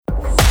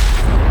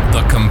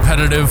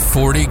competitive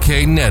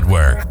 40K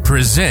network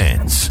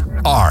presents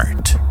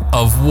Art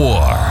of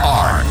War.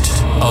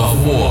 Art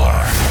of War.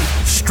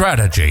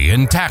 Strategy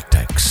and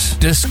tactics.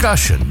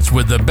 Discussions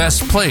with the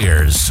best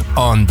players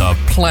on the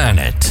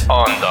planet.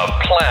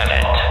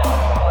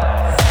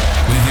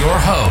 With your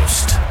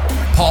host,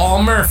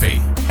 Paul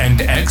Murphy, and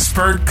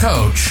expert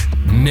coach,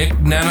 Nick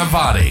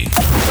Nanavati.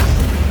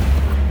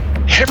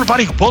 Hey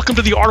everybody, welcome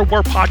to the Art of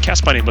War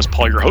podcast. My name is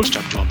Paul, your host.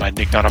 I'm joined by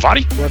Nick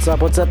Nanavati.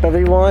 What's up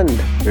everyone?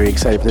 Very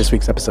excited for this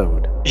week's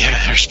episode. Yeah,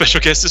 our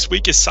special guest this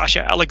week is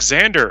Sascha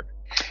Alexander.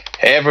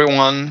 Hey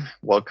everyone,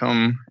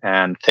 welcome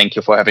and thank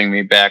you for having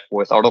me back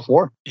with Art of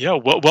War. Yeah,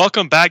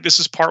 welcome back. This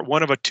is part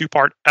one of a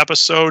two-part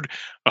episode.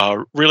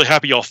 Really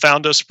happy y'all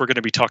found us. We're going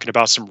to be talking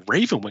about some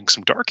Ravenwing,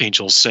 some Dark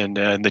Angels, and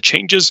the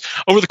changes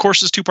over the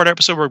course of this two-part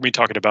episode. We're going to be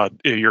talking about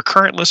your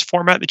current list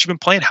format that you've been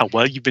playing, how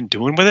well you've been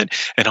doing with it,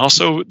 and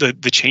also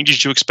the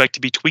changes you expect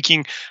to be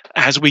tweaking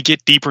as we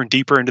get deeper and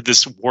deeper into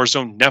this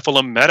Warzone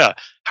Nephilim meta.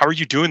 How are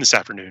you doing this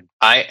afternoon?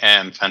 I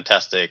am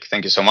fantastic.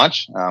 Thank you so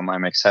much.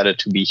 I'm excited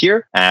to be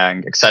here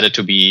and excited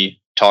to be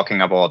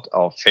talking about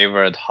our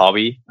favorite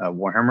hobby,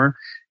 Warhammer.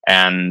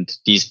 And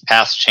these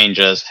past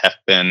changes have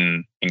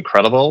been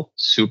incredible,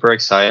 super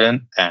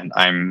exciting, and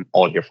I'm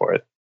all here for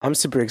it. I'm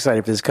super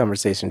excited for this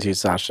conversation too,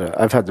 Sascha.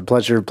 I've had the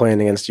pleasure of playing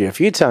against you a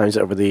few times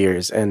over the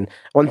years, and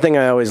one thing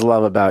I always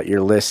love about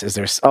your list is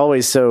they're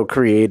always so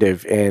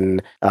creative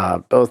in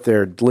both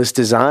their list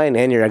design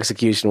and your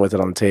execution with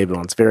it on the table.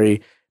 And it's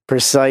very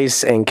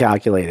precise and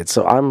calculated.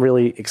 So I'm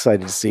really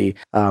excited to see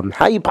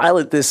how you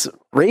pilot this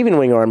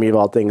Ravenwing army of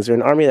all things, or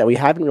an army that we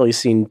haven't really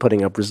seen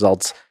putting up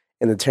results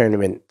in the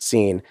tournament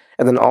scene,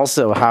 and then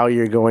also how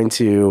you're going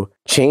to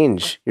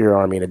change your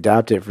army and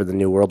adapt it for the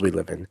new world we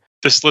live in.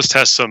 This list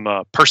has some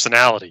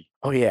personality.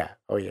 Oh yeah,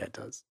 it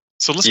does.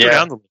 So let's go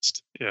down the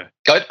list. Yeah,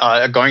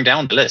 going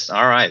down the list.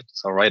 All right,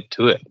 so right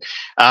to it.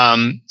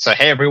 So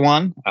hey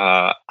everyone,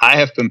 I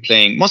have been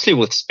playing mostly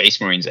with Space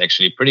Marines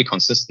actually pretty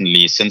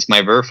consistently since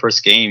my very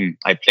first game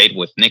I played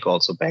with Nick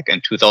also back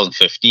in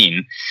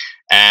 2015.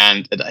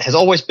 And it has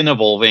always been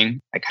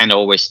evolving. I kind of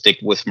always stick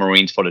with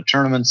Marines for the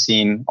tournament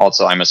scene.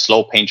 Also, I'm a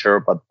slow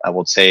painter, but I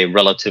would say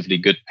relatively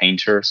good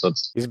painter. So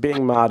he's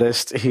being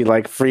modest. He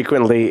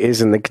frequently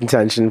is in the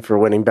contention for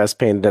winning best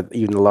painted at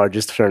even the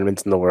largest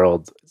tournaments in the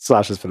world.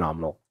 Slash is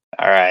phenomenal.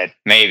 All right,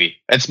 maybe.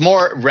 It's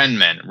more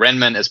Renman.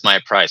 Renman is my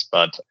price,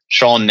 but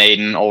Sean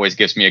Naden always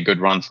gives me a good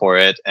run for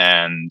it.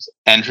 And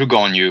Andrew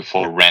Gonyu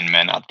for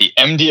Renman at the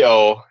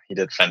MDO. He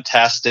did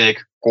fantastic,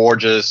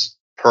 gorgeous,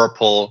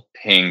 purple,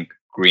 pink,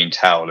 green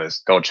towel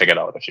list. Go check it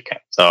out if you can.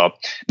 So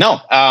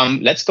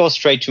let's go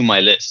straight to my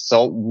list.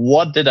 So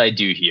what did I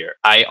do here?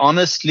 I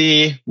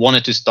honestly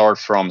wanted to start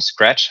from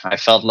scratch. I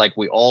felt like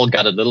we all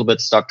got a little bit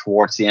stuck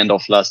towards the end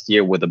of last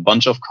year with a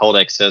bunch of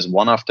codexes,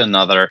 one after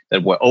another,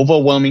 that were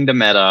overwhelming the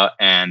meta.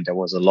 And there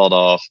was a lot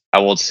of, I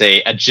would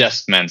say,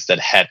 adjustments that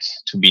had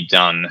to be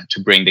done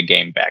to bring the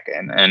game back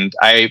in. And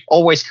I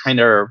always kind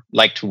of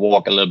like to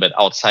walk a little bit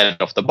outside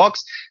of the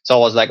box. So I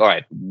was like, all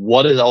right,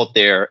 what is out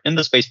there in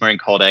the Space Marine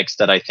Codex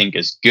that I think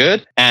is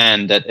good,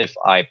 and that if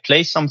I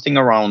play something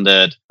around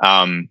it,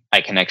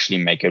 I can actually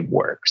make it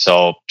work.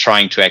 So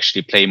trying to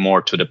actually play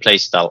more to the play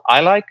style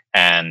I like,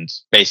 and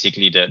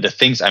basically the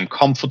things I'm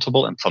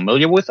comfortable and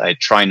familiar with. I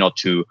try not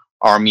to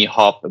army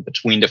hop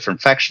between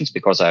different factions,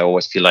 because I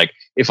always feel like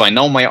if I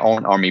know my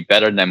own army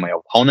better than my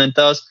opponent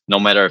does, no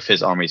matter if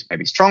his army is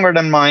maybe stronger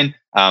than mine,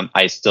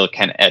 I still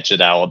can edge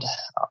it out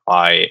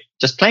by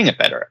just playing it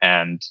better.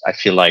 And I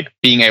feel like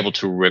being able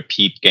to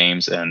repeat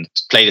games and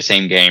play the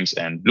same games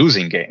and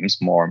losing games,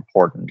 more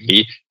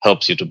importantly,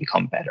 helps you to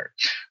become better.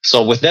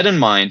 So with that in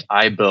mind,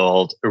 I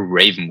built a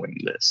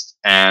Ravenwing list.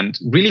 And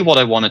really what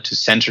I wanted to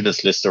center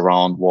this list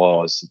around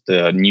was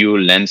the new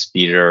Land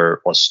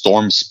Speeder or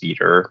Storm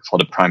Speeder for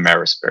the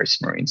Primaris Space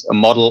Marines, a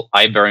model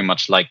I very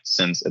much liked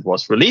since it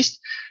was released,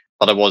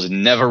 but it was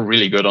never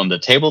really good on the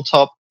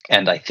tabletop.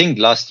 And I think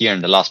last year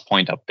in the last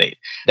point update,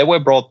 they were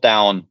brought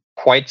down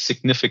quite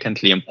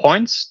significantly in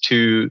points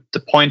to the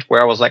point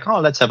where I was like,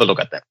 let's have a look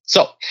at them.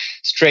 So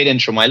straight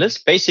into my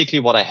list. Basically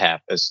what I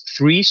have is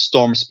 3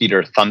 Storm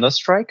Speeder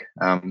Thunderstrike.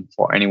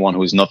 For anyone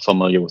who's not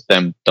familiar with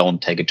them,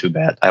 don't take it too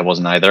bad. I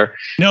wasn't either.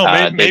 No,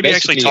 maybe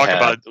actually talk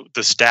about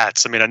the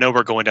stats. I mean, I know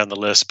we're going down the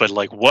list, but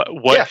like what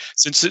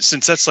since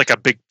that's like a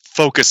big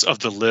focus of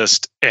the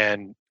list,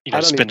 and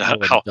it's been how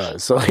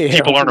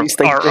people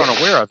aren't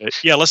aware of it.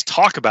 Yeah, let's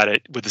talk about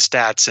it with the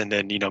stats, and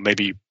then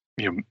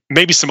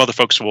maybe some other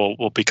folks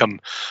will become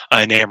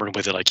enamored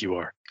with it like you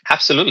are.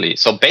 Absolutely.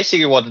 So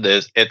basically what it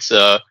is, it's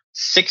a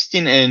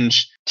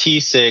 16-inch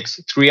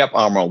T6 3-up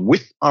armor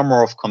with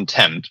Armor of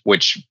Contempt,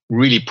 which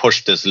really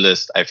pushed this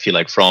list, I feel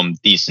like, from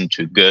decent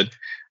to good.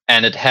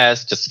 And it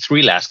has just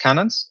 3 las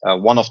cannons.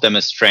 One of them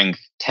is strength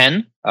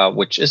 10,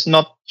 which is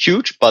not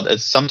huge, but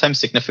it's sometimes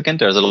significant.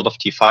 There's a lot of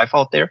T5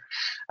 out there.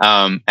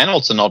 And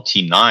also not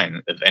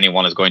T9 if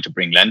anyone is going to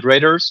bring Land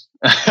Raiders.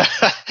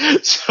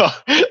 So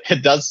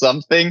it does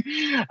something.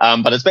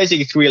 But it's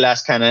basically 3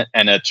 las cannon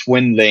and a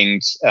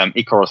twin-linked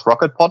Icarus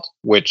rocket pod,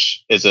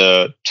 which is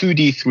a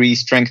 2d3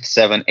 strength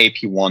 7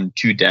 AP1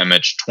 2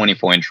 damage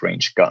 24-inch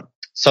range gun.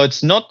 So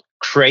it's not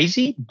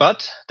crazy,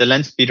 but the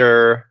Land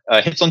Speeder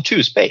hits on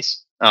 2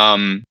 space.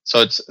 So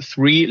it's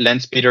 3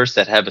 Land Speeders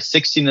that have a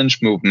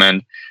 16-inch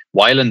movement.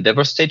 While in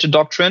Devastator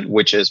Doctrine,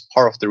 which is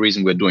part of the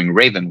reason we're doing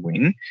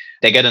Ravenwing,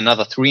 they get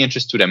another 3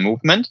 inches to their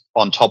movement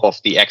on top of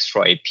the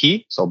extra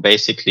AP. So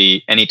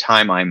basically,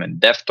 anytime I'm in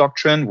Dev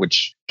Doctrine,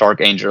 which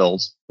Dark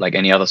Angels, like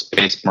any other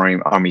Space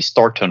Marine army,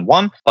 start turn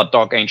 1, but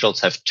Dark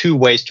Angels have 2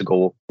 ways to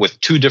go with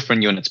 2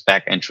 different units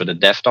back into the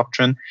Dev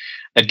Doctrine.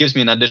 That gives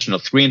me an additional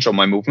 3 inch on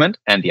my movement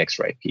and the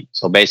extra AP.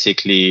 So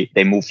basically,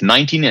 they move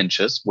 19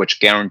 inches, which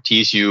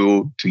guarantees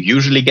you to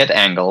usually get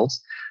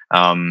angles.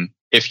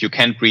 If you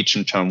can't reach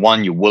in turn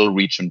 1, you will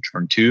reach in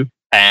turn 2.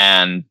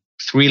 And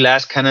 3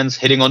 las cannons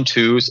hitting on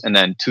 2s, and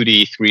then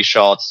 2d3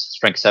 shots,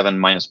 strength 7,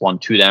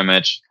 -1, 2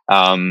 damage.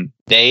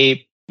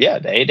 They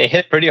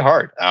hit pretty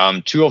hard.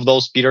 2 of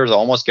those speeders are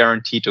almost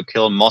guaranteed to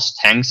kill most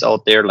tanks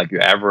out there, like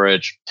your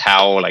average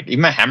Tau, like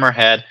even a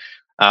Hammerhead.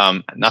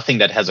 Nothing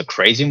that has a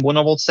crazy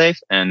invulnerable save,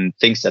 and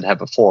things that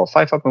have a 4 or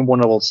 5 up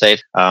invulnerable save.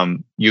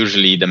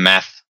 Usually the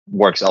math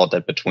works out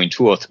that between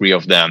 2 or 3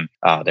 of them,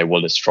 they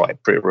will destroy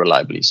pretty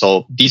reliably.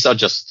 So these are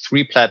just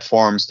 3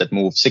 platforms that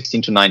move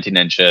 16 to 19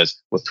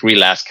 inches with 3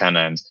 las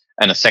cannons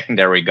and a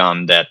secondary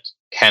gun that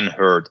can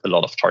hurt a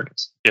lot of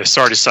targets. Yeah,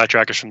 sorry to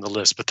sidetrack us from the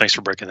list, but thanks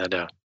for breaking that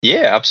down.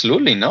 Yeah,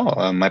 absolutely. No,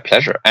 my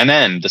pleasure. And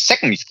then the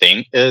second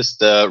thing is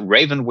the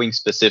Ravenwing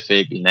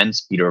specific Land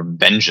Speeder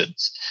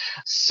Vengeance.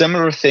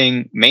 Similar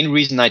thing. Main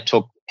reason I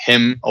took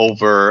him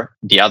over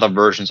the other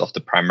versions of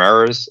the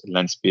Primaris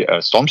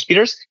Storm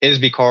Speeders is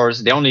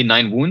because they're only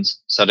 9 wounds,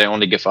 so they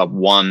only give up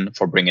 1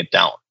 for Bring It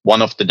Down.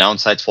 One of the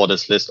downsides for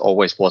this list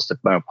always was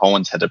that my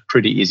opponents had a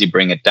pretty easy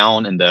Bring It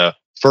Down in the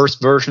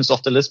first versions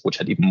of the list, which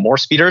had even more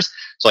speeders.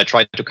 So I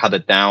tried to cut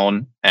it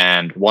down.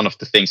 And one of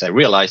the things I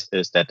realized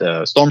is that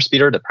the Storm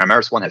Speeder, the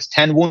Primaris one, has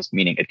 10 wounds,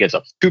 meaning it gives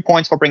up 2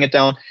 points for Bring It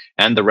Down.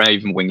 And the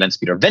Ravenwing Land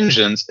Speeder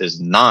Vengeance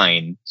is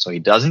 9. So he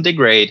doesn't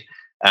degrade.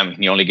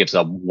 He only gives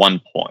up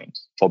 1 point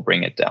for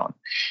Bring It Down.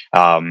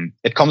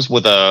 It comes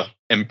with a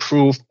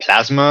improved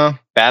plasma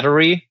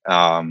battery.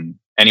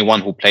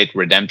 Anyone who played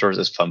Redemptors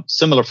is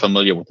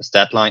familiar with the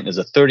stat line. Is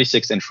a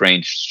 36-inch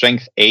range,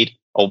 strength 8,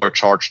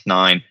 overcharged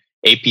 9,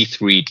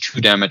 AP3, 2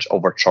 damage,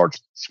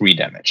 overcharged 3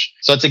 damage.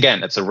 So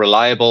it's a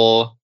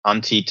reliable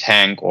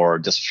anti-tank or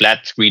just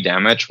flat 3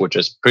 damage, which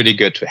is pretty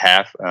good to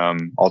have.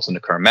 Also in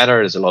the current meta,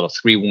 there's a lot of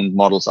 3 wound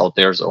models out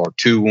there, or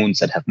 2 wounds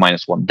that have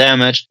 -1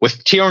 damage.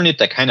 With Tyranid,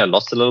 they kind of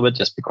lost a little bit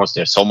just because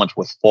there's so much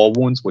with 4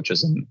 wounds, which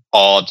is an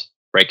odd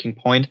breaking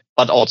point.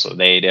 But also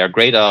they are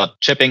great at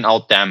chipping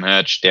out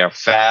damage. They're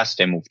fast.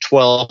 They move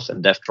 12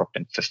 and Death Drop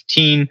in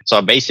 15.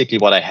 So basically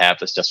what I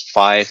have is just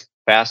 5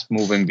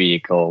 fast-moving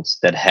vehicles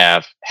that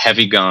have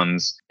heavy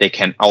guns. They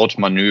can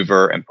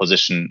outmaneuver and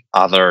position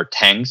other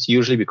tanks,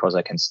 usually because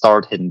I can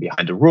start hidden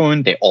behind a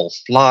ruin. They all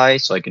fly,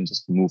 so I can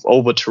just move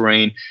over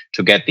terrain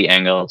to get the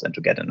angles and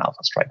to get an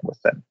alpha strike with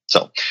them.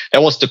 So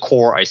that was the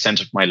core. I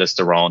centered my list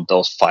around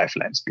those 5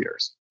 Land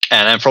Speeders.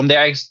 And then from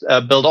there, I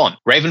build on.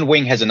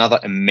 Ravenwing has another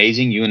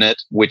amazing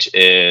unit, which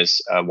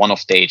is one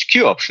of the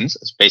HQ options.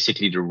 It's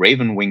basically the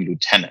Ravenwing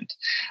Lieutenant.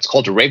 It's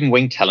called the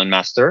Ravenwing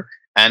Talonmaster.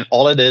 And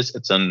all it is,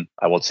 it's an,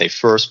 I would say,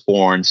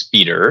 firstborn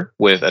speeder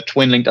with a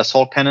twin-linked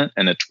assault cannon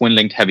and a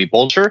twin-linked heavy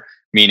bolter,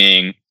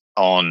 meaning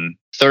on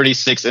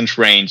 36-inch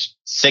range,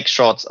 6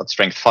 shots at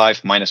strength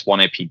 5,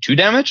 -1 AP, 2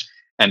 damage,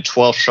 and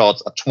 12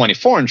 shots at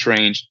 24-inch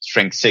range,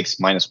 strength 6,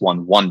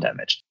 -1, 1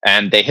 damage.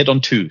 And they hit on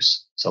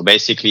 2s. So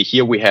basically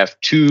here we have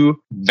 2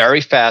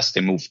 very fast,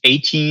 they move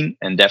 18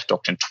 and Death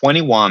Doctrine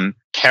 21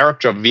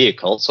 character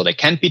vehicles. So they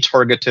can't be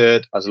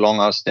targeted as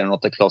long as they're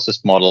not the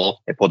closest model.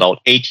 They put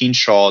out 18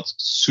 shots,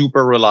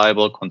 super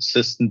reliable,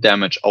 consistent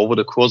damage over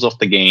the course of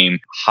the game,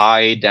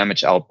 high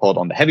damage output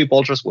on the heavy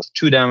bolters with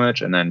 2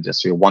 damage, and then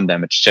just your 1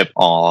 damage chip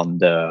on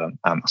the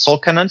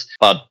assault cannons,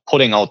 but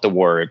putting out the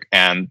work.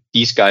 And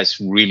these guys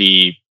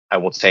really, I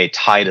would say,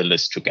 tie the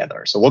list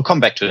together. So we'll come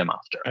back to them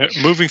after.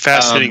 Moving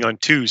fast, hitting on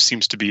 2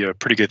 seems to be a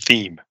pretty good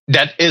theme.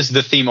 That is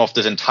the theme of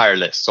this entire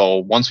list. So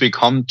once we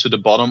come to the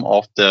bottom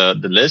of the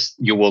list,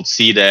 you will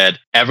see that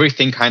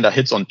everything kind of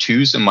hits on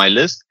 2s in my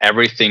list.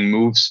 Everything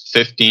moves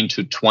 15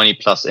 to 20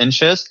 plus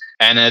inches.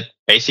 And it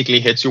basically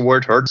hits you where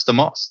it hurts the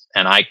most.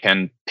 And I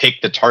can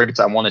pick the targets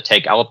I want to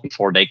take out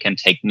before they can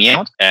take me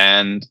out.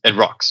 And it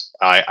rocks.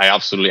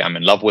 I'm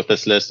in love with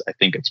this list. I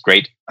think it's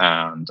great.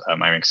 And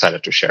I'm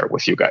excited to share it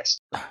with you guys.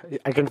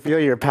 I can feel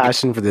your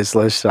passion for this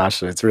list,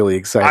 Sascha. It's really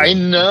exciting. I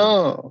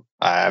know.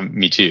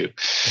 Me too.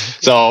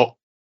 So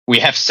we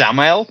have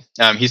Sammael.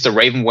 He's the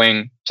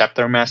Ravenwing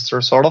chapter master,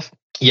 sort of.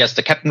 He has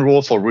the captain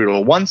rule for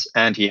reroll once,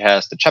 and he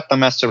has the chapter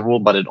master rule,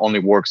 but it only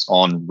works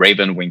on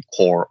Ravenwing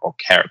core or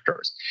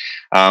characters.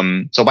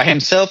 So by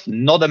himself,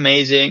 not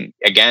amazing.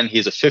 Again,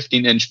 he's a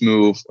 15-inch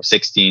move, or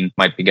 16,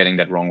 might be getting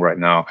that wrong right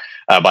now.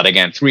 But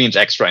again, 3-inch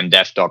extra in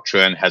Death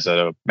Doctrine, has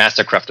a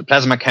mastercrafted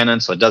plasma cannon,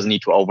 so it doesn't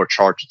need to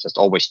overcharge. It's just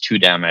always 2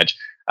 damage.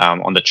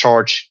 On the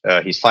charge,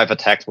 he's 5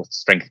 attacks with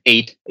strength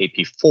 8,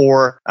 AP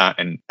 4,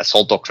 and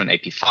assault doctrine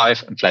AP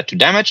 5, and flat 2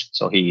 damage.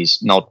 So he's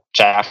not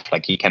chaff,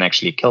 like he can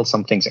actually kill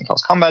some things in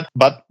close combat.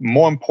 But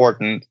more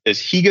important is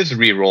he gives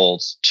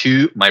rerolls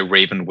to my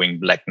Ravenwing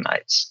Black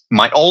Knights.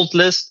 My old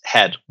list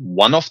had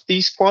 1 of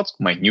these squads.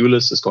 My new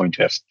list is going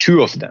to have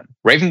 2 of them.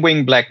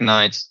 Ravenwing Black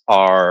Knights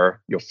are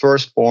your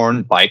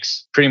firstborn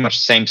bikes, pretty much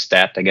same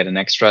stat. They get an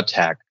extra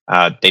attack.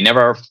 They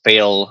never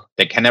fail.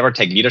 They can never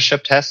take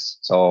leadership tests.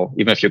 So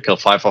even if you kill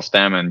 5 of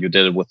them and you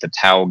did it with the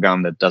Tau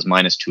gun that does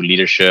 -2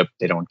 leadership,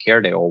 they don't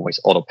care. They always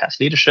auto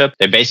pass leadership.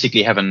 They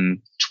basically have a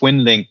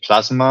twin link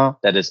plasma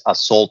that is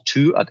assault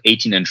 2 at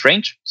 18-inch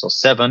range. So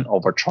 7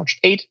 overcharged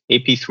 8,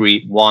 AP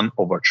 3, 1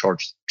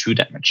 overcharged 2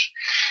 damage.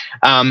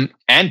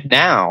 And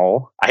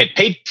now I had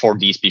paid for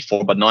these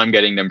before, but now I'm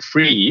getting them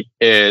free.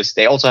 Is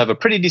they also have a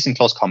pretty decent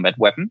close combat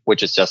weapon,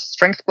 which is just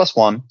strength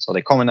 +1. So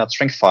they come in at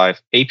strength 5,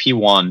 AP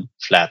 1,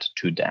 flat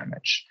 2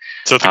 damage.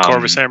 So the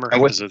Corvus Hammer?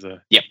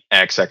 Yep,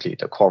 exactly.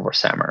 The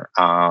Corvus Hammer.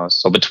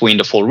 So between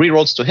the full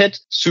rerolls to hit,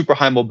 super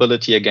high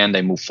mobility again.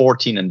 They move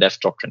 14 and Death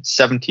Doctrine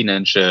 17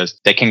 inches.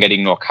 They can get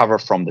ignore cover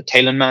from the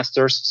Talon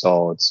Masters.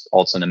 So it's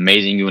also an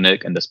amazing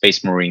unit. And the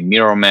Space Marine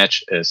Mirror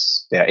Match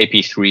is their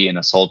AP 3 in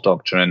Assault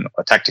Doctrine,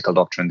 or Tactical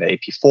Doctrine, the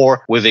AP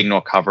 4 with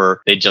ignore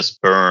cover. They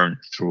just burn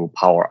through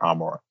power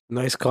armor.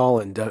 Nice call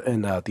in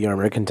the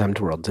Armor Contempt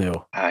world, too.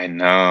 I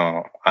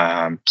know.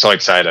 I'm so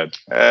excited.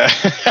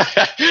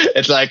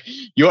 It's like,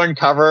 you're in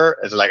cover.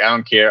 It's like, I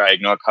don't care. I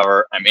ignore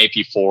cover. I'm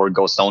AP 4,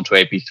 goes down to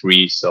AP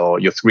 3. So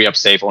your 3-up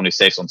save only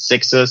saves on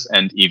 6s.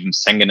 And even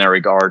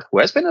Sanguinary Guard, who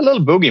has been a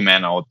little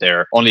boogeyman out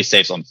there, only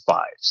saves on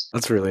 5s.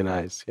 That's really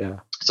nice. Yeah.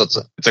 So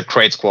it's a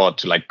great squad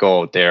to like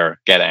go out there,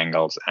 get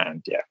angles,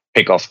 and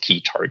pick off key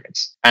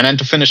targets. And then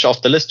to finish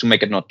off the list, to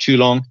make it not too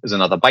long, is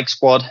another bike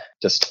squad.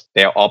 Just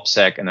their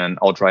OPSEC and an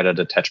Outrider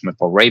detachment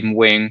for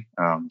Ravenwing.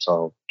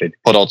 So they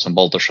put out some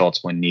bolter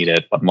shots when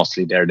needed, but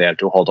mostly they're there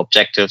to hold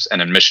objectives.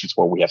 And in missions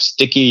where we have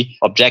sticky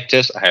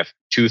objectives, I have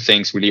 2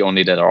 things really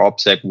only that are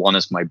OPSEC. One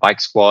is my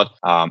bike squad,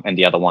 and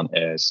the other one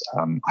is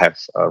I have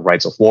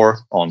Rites of War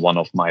on one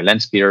of my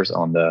Land Speeders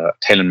on the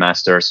Talon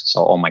Masters.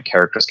 So all my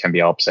characters can be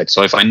OPSEC.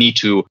 So if I need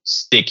to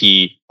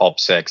sticky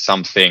OPSEC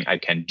something, I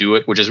can do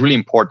it, which is really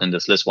important in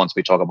this list once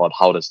we talk about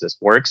how does this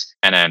works.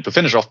 And then to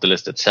finish off the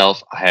list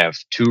itself, I have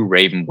 2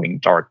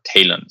 Ravenwing Dark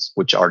Talons,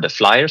 which are the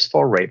flyers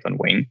for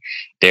Ravenwing.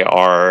 They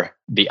are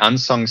the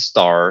unsung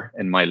star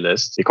in my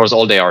list because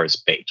all they are is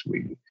bait,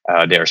 really.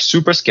 They're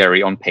super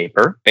scary on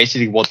paper.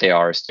 Basically what they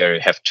are is they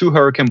have 2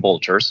 Hurricane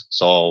Bolters,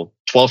 so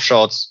 12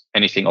 shots,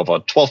 anything over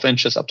 12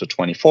 inches up to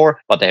 24,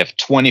 but they have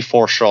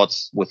 24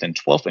 shots within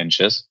 12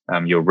 inches.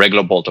 Your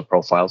regular bolter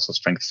profile, so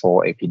strength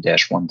 4,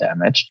 AP-1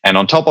 damage. And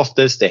on top of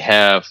this, they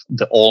have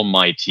the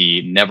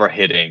almighty, never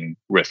hitting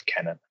Rift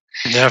Cannon.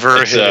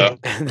 Never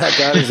hit. That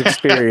got his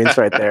experience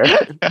right there.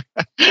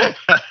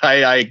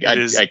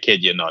 I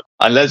kid you not.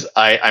 Unless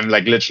I'm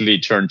like literally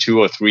turn 2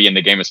 or 3 and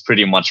the game is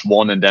pretty much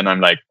won, and then I'm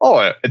like,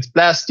 oh, it's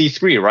blast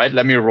D3, right?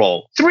 Let me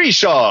roll 3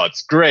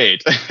 shots.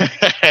 Great.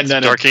 And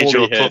then Dark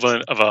Angel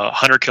equivalent of a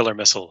hunter killer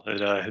missile.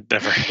 It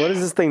never. What does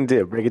this thing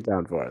do? Break it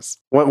down for us.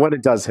 What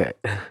it does hit.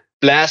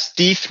 Blast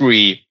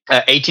D3,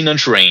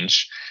 18-inch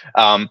range,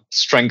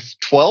 strength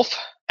 12,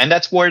 and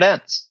that's where it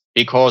ends.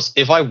 Because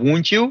if I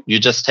wound you, you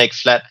just take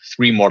flat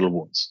 3 mortal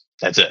wounds.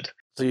 That's it.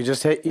 So you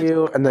just hit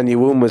you, and then you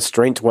wound with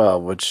strength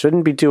 12, which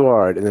shouldn't be too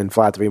hard, and then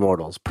flat 3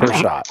 mortals per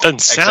shot.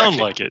 Doesn't sound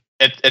like it.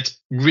 It's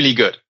really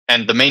good.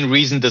 And the main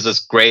reason this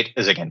is great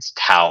is against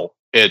Tau.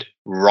 It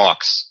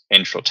rocks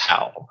intro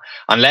Tau.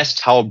 Unless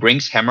Tau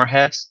brings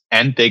hammerheads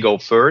and they go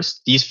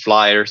first, these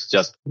flyers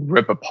just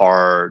rip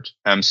apart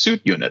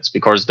suit units.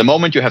 Because the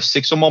moment you have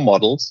 6 or more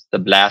models, the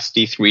blast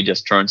D3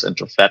 just turns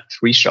into flat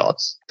 3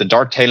 shots. The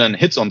Dark Talon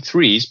hits on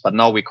 3s, but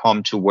now we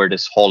come to where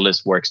this whole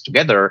list works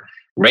together.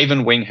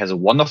 Ravenwing has a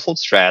wonderful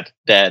strat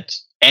that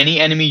any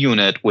enemy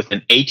unit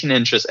within 18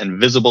 inches and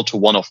visible to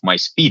one of my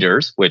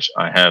speeders, which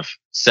I have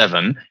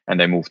 7, and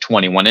they move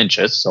 21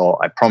 inches. So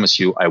I promise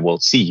you, I will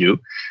see you.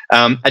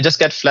 I just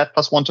get flat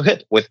 +1 to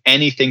hit with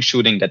anything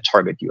shooting that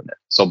target unit.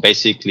 So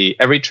basically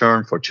every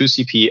turn for 2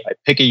 CP, I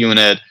pick a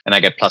unit and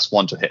I get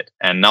 +1 to hit.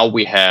 And now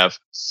we have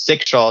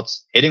 6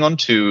 shots hitting on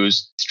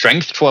 2s,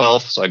 strength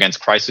 12. So against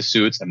crisis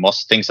suits and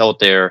most things out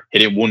there,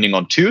 hitting wounding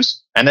on 2s.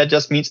 And that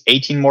just means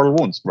 18 mortal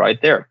wounds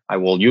right there. I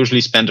will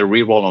usually spend a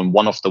reroll on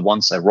one of the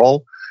ones I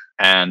roll.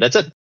 And that's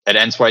it. It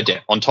ends right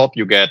there. On top,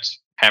 you get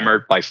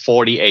hammered by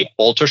 48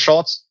 bolter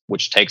shots,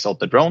 which takes out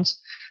the drones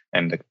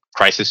and the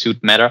crisis suit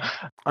meta.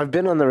 I've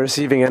been on the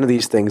receiving end of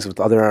these things with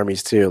other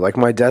armies too. Like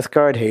my Death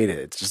Guard hate it.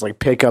 It's just like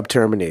pick up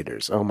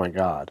Terminators. Oh my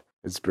God.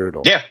 It's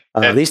brutal. Yeah.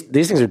 These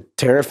things are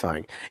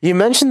terrifying. You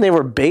mentioned they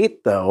were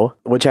bait, though,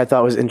 which I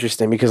thought was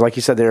interesting because, like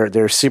you said,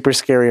 they're super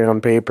scary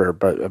on paper,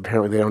 but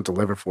apparently they don't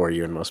deliver for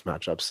you in most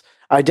matchups.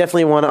 I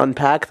definitely want to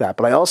unpack that,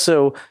 but I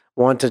also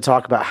want to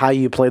talk about how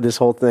you play this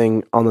whole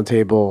thing on the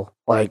table,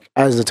 like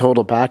as a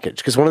total package.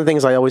 Because one of the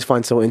things I always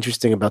find so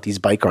interesting about these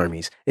bike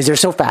armies is they're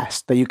so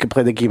fast that you can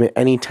play the game at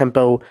any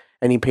tempo,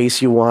 any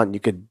pace you want.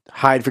 You could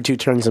hide for 2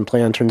 turns and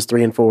play on turns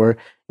 3 and 4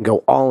 and go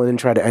all in and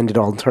try to end it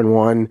all in turn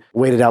 1,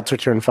 wait it out to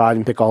turn 5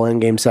 and pick all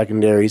in-game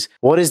secondaries.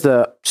 What is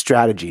the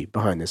strategy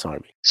behind this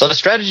army? So the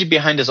strategy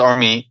behind this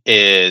army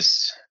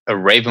is a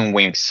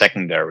Ravenwing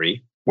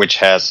secondary, which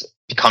has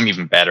become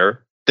even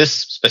better. This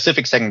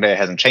specific secondary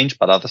hasn't changed,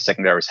 but other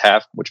secondaries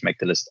have, which make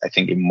the list, I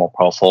think, even more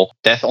powerful.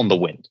 Death on the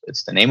Wind.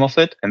 It's the name of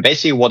it. And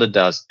basically what it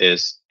does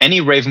is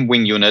any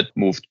Ravenwing unit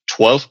moved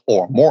 12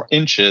 or more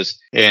inches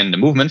in the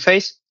movement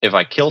phase. If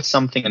I kill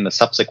something in the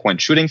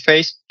subsequent shooting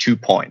phase, 2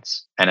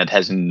 points. And it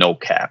has no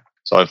cap.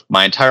 So if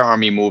my entire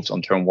army moves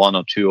on turn 1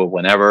 or 2 or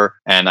whenever,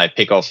 and I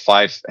pick off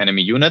 5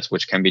 enemy units,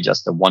 which can be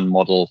just a 1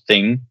 model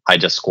thing, I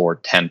just score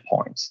 10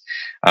 points.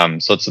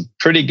 So it's a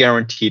pretty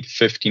guaranteed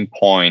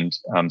 15-point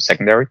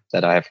secondary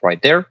that I have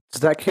right there.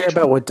 Does that care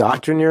about what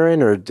doctrine you're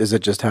in, or does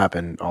it just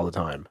happen all the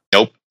time?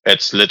 Nope.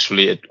 It's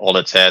literally all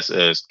it says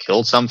is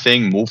kill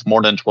something, move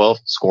more than 12,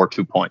 score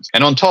 2 points.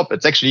 And on top,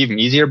 it's actually even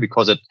easier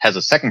because it has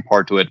a second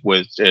part to it,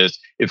 which is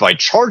if I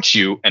charge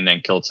you and then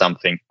kill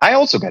something, I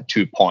also get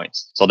 2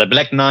 points. So the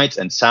Black Knights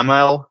and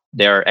Sammael,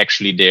 they're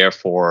actually there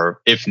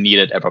for, if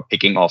needed, ever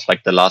picking off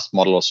like the last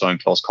model or so in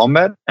close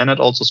combat. And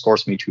it also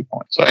scores me 2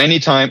 points. So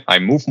anytime I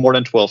move more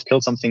than 12, kill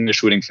something in the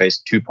shooting phase,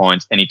 2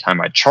 points. Anytime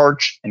I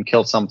charge and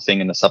kill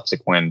something in the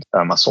subsequent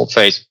assault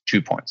phase,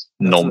 2 points.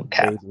 No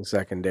cap.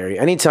 Secondary.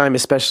 Anytime,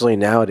 especially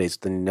nowadays,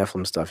 with the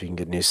Nephilim stuff, you can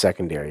get new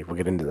secondary. We'll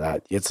get into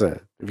that. If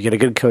you get a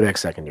good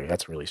Codex secondary,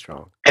 that's really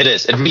strong. It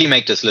is. It really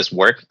makes this list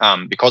work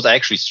because I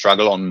actually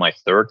struggle on my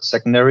third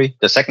secondary.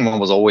 The second one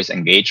was always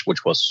Engage,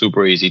 which was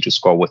super easy to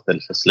score with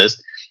this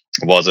list.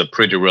 It was a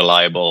pretty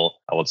reliable,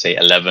 I would say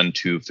 11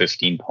 to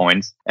 15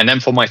 points. And then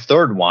for my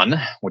third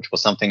one, which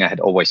was something I had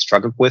always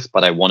struggled with,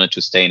 but I wanted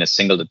to stay in a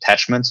single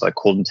detachment, so I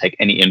couldn't take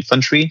any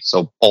infantry.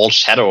 So all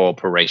shadow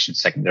operation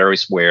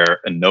secondaries were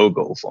a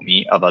no-go for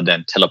me, other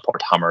than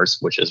teleport Hummers,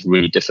 which is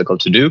really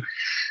difficult to do.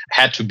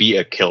 Had to be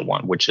a kill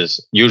one, which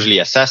is usually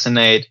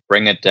assassinate,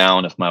 bring it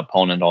down if my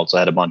opponent also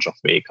had a bunch of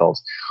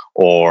vehicles,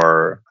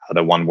 or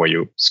the one where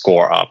you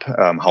score up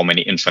how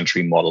many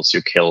infantry models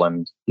you kill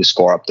and you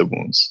score up the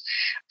wounds.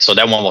 So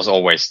that one was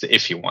always the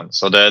iffy one.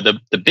 So the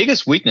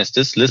biggest weakness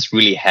this list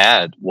really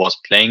had was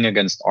playing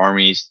against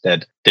armies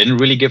that didn't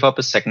really give up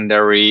a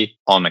secondary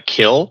on a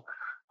kill,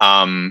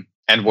 and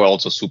were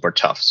also super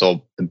tough.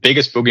 So the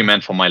biggest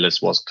boogeyman for my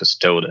list was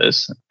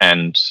Custodes.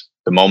 And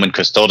the moment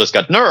Custodes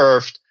got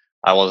nerfed,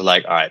 I was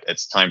like, all right,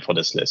 it's time for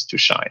this list to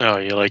shine. Oh,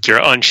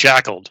 you're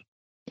unshackled.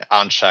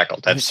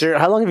 Unshackled. That's sure.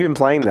 How long have you been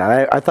playing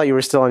that? I thought you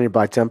were still on your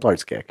Black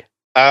Templars kick.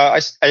 I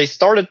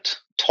started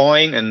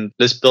toying and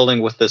list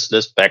building with this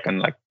list back in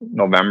like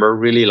November,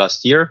 really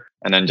last year,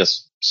 and then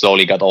just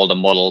slowly got all the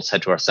models,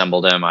 had to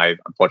assemble them. I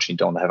unfortunately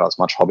don't have as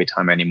much hobby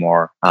time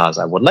anymore as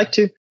I would like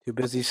to. Too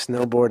busy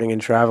snowboarding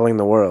and traveling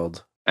the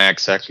world.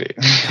 Exactly.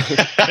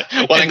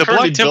 Well, I'm the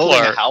currently Black building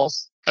Templar, a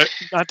house.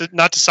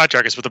 Not to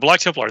sidetrack us, but the Black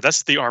Templar,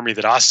 that's the army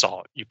that I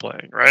saw you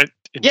playing, right?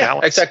 In Yeah,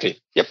 Dallas? exactly.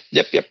 Yep.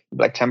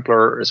 Black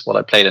Templar is what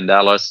I played in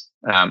Dallas.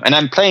 And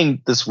I'm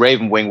playing this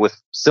Ravenwing with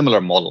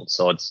similar models.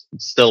 So it's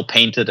still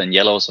painted in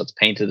yellow. So it's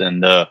painted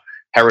in the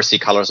heresy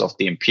colors of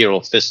the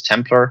Imperial Fist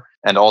Templar.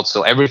 And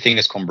also everything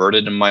is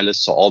converted in my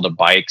list. So all the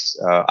bikes,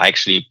 I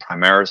actually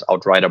Primaris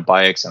Outrider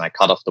bikes, and I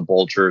cut off the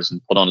bolters and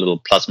put on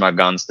little plasma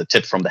guns, the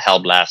tip from the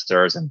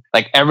Hellblasters. And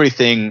like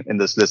everything in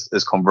this list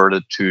is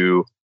converted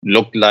to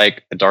look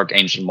like a Dark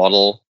Angel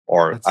model,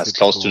 or That's as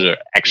close cool. to the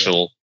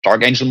actual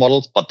Dark Angel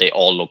models, but they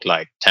all look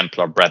like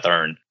Templar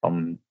Brethren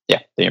from the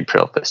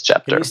Imperial Fist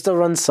chapter. Can you still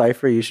run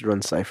Cypher? You should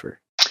run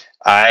Cypher.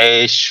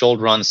 I should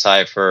run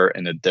Cypher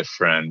in a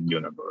different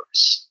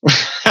universe.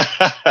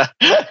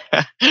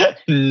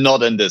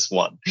 Not in this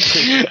one.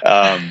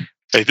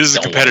 Hey, this is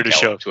a competitive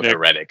show. To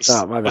heretics.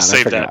 Oh, my bad. Let's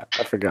save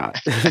I forgot.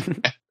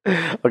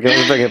 Okay,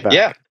 let's bring it back.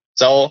 Yeah.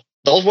 So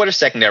those were the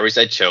secondaries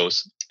I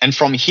chose. And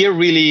from here,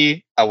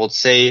 really, I would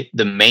say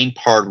the main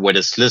part where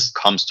this list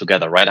comes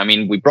together, right? I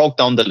mean, we broke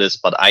down the list,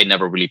 but I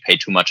never really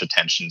paid too much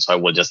attention. So I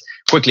will just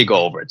quickly go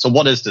over it. So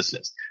what is this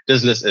list?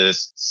 This list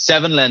is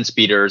 7 land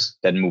speeders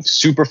that move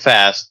super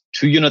fast,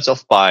 2 units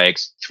of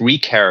bikes, 3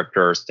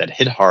 characters that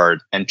hit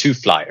hard, and 2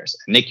 flyers.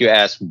 And Nick, you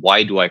asked,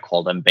 why do I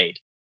call them bait?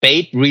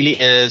 Bait really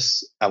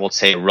is, I would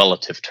say, a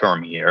relative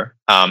term here.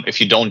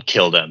 If you don't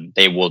kill them,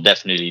 they will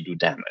definitely do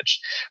damage.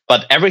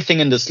 But everything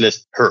in this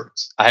list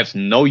hurts. I have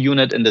no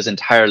unit in this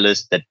entire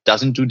list that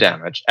doesn't do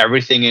damage.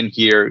 Everything in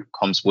here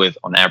comes with,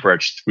 on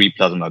average, 3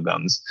 plasma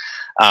guns.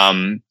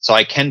 So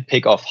I can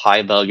pick off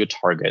high value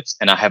targets.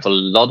 And I have a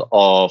lot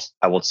of,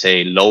 I would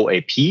say, low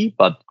AP,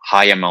 but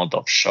high amount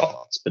of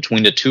shots.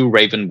 Between the two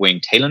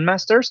Ravenwing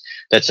Talonmasters,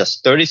 that's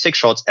just 36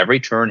 shots every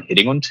turn,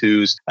 hitting on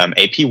 2s,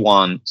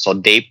 AP1, so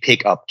they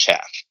pick up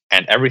chaff.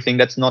 And everything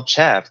that's not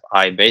chaff,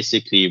 I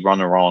basically run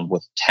around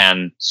with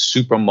 10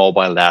 super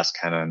mobile las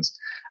cannons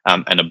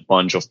and a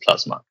bunch of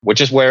plasma,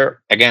 which is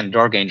where, again,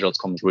 Dark Angels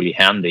comes really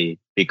handy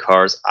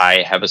because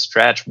I have a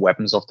stretch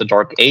Weapons of the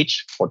Dark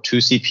Age for 2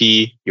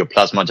 CP. Your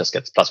plasma just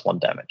gets +1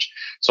 damage.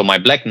 So my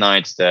Black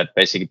Knights that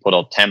basically put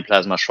out 10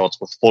 plasma shots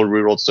with full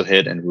rerolls to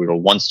hit and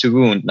reroll once to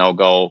wound now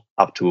go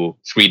up to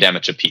 3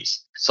 damage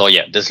apiece. So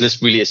yeah, this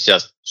list really is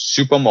just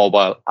super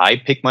mobile. I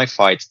pick my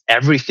fights.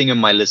 Everything in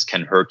my list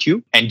can hurt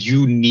you and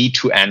you need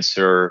to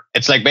answer.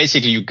 It's like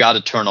basically you got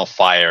to turn off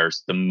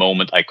flyers the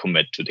moment I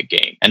commit to the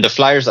game. And the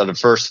flyers are the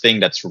first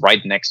thing that's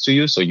right next to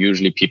you. So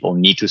usually people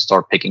need to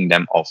start picking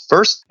them off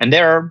first. And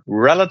they're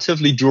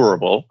relatively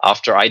durable.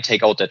 After I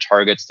take out the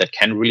targets that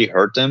can really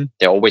hurt them,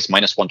 they're always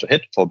 -1 to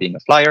hit for being a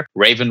flyer.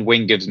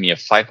 Ravenwing gives me a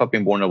 5-up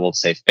invulnerable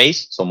save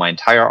base. So my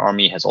entire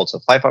army has also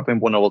 5-up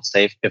invulnerable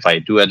save. If I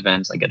do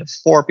advance, I get a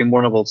 4-up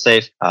invulnerable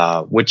save,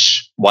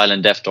 which while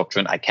in Death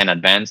Doctrine, I can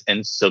advance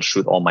and still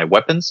shoot all my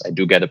weapons. I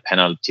do get a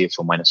penalty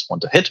for -1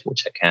 to hit,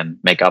 which I can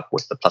make up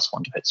with the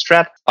 +1 to hit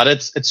strat. But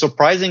it's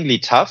surprisingly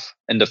tough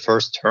in the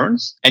first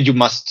turns, and you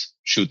must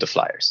shoot the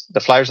flyers.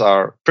 The flyers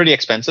are pretty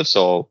expensive,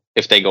 so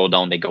if they go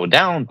down, they go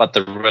down. But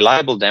the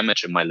reliable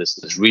damage in my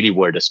list is really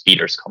where the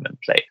speeders come in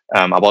play.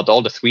 About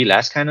all the 3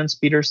 last cannon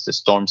speeders, the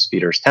Storm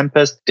Speeders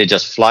Tempest, they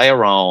just fly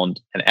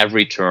around and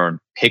every turn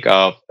pick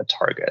up a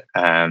target.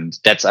 And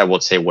that's, I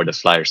would say, where the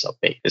flyers are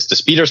big. Is the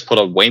speeders put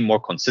out way more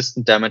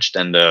consistent damage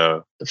than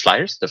the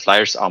flyers. The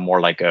flyers are more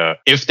like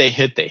if they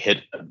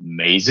hit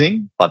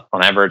amazing. But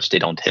on average, they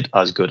don't hit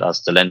as good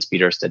as the land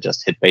speeders that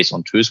just hit base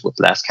on 2s with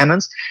last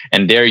cannons.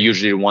 And they're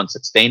usually the ones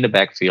that stay in the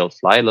backfield,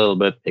 fly a little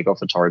bit, pick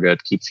off a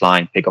target, keep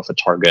flying, pick off a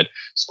target,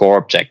 score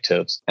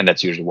objectives. And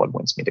that's usually what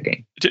wins me the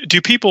game.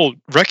 Do people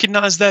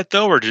recognize that,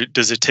 though, or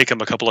does it take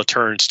them a couple of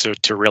turns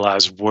to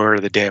realize where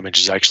the damage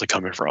is actually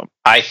coming from?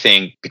 I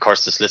think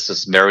because this list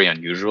is very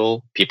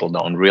unusual, people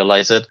don't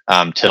realize it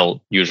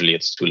till usually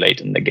it's too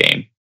late in the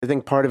game. I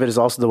think part of it is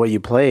also the way you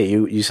play.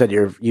 You said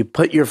you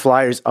put your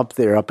flyers up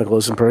there, up and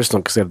close and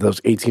personal, because they have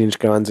those 18-inch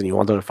guns, and you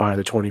want them to fire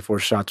the 24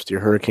 shots with your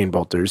hurricane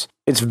bolters.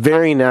 It's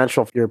very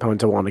natural for your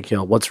opponent to want to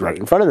kill what's right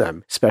in front of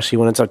them, especially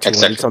when it's a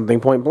 200-something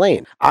point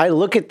plane. I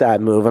look at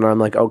that move, and I'm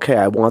like, okay,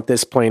 I want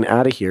this plane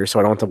out of here, so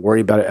I don't have to worry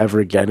about it ever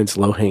again. It's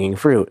low-hanging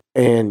fruit.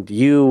 And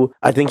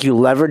I think you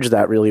leverage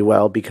that really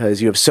well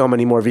because you have so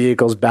many more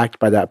vehicles backed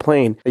by that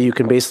plane that you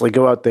can basically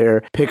go out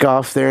there, pick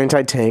off their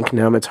anti-tank.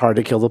 Now it's hard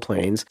to kill the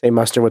planes. They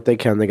muster what they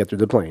can. They get through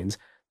the planes.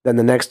 Then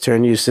the next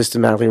turn, you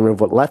systematically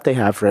remove what left they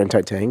have for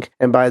anti-tank.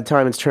 And by the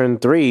time it's turn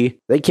 3,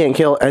 they can't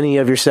kill any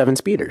of your 7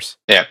 speeders.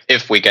 Yeah,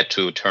 if we get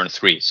to turn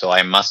 3. So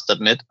I must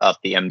admit, at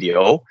the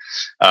MDO,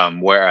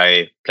 where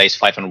I placed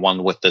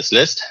 5-1 with this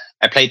list,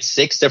 I played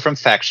 6 different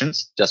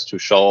factions just to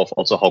show off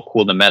also how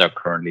cool the meta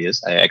currently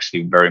is. I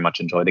actually very much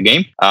enjoy the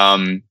game.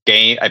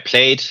 I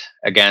played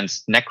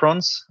against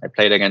Necrons. I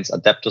played against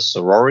Adeptus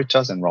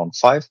Sororitas in round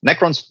 5.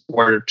 Necrons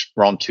were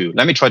round 2.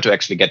 Let me try to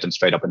actually get them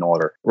straight up in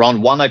order.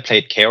 Round 1, I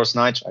played Chaos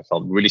Knight. I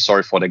felt really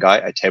sorry for the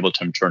guy. I tabled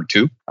him turn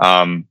 2.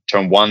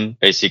 Turn 1,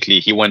 basically,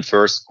 he went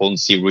first, couldn't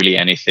see really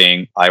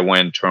anything. I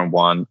went turn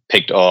 1,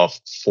 picked off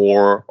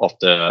 4 of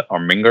the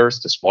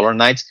Armingers, the smaller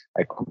knights.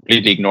 I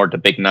completely ignored the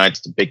big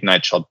knights. The big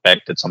knight shot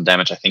back, did some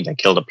damage. I think I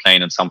killed a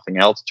plane and something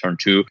else. Turn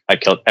 2, I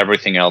killed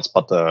everything else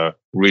but the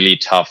really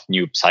tough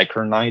new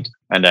Psyker Knight.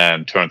 And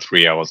then turn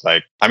 3, I was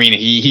like, I mean,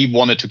 he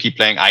wanted to keep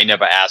playing. I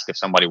never ask if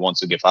somebody wants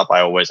to give up.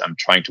 I'm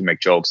trying to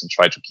make jokes and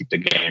try to keep the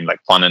game like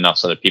fun enough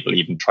so that people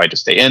even try to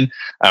stay in.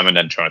 And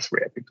then turn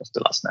 3, I picked off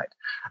the last knight.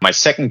 My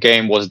second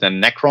game was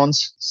then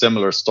Necrons.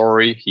 Similar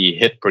story. He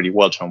hit pretty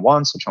well turn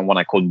 1. So turn 1,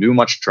 I couldn't do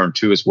much. Turn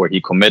 2 is where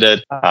he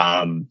committed.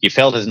 He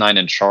failed his 9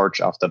 in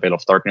charge after Veil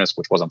of Darkness,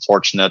 which was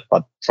unfortunate.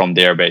 But from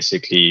there,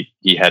 basically,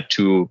 he had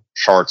 2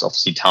 shards of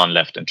Citan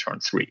left in turn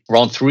 3.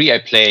 Round 3, I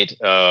played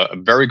a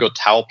very good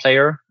Tau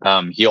player.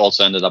 He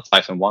also ended up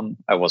 5-1.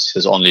 I was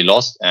his only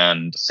loss,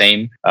 and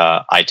same.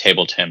 I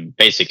tabled him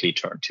basically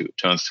turn 2.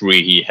 Turn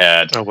 3, he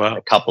had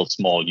a couple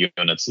small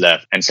units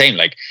left, and same.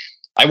 Like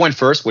I went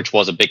first, which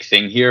was a big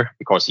thing here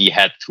because he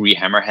had 3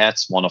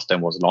 hammerheads. One of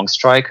them was long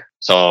strike.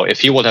 So if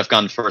he would have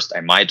gone first,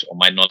 I might or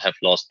might not have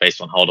lost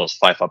based on how those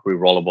 5-up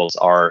rerollables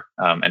are.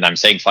 And I'm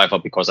saying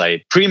 5-up because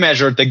I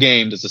pre-measured the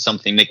game. This is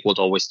something Nick would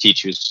always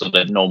teach you so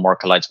that no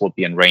marker lights would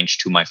be in range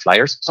to my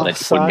flyers so that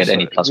you couldn't get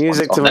any plus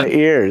music ones to on my them.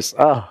 ears.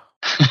 Oh.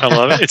 I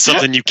love it. It's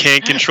something you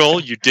can't control.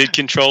 You did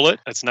control it.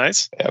 That's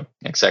nice. Yeah,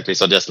 exactly.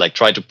 So just like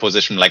try to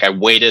position, like I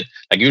waited,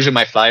 like usually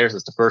my flyers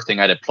is the first thing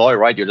I deploy,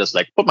 right? You're just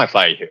like, put my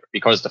flyer here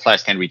because the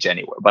flyers can't reach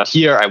anywhere. But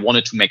here I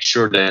wanted to make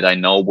sure that I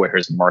know where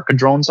his marker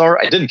drones are.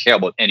 I didn't care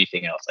about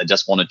anything else. I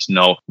just wanted to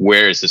know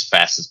where is his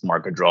fastest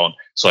marker drone.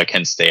 so I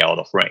can stay out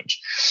of range.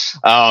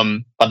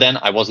 But then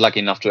I was lucky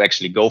enough to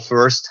actually go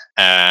first.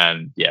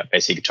 And yeah,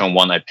 basically turn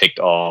 1, I picked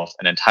off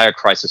an entire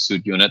Crisis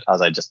Suit unit.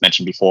 As I just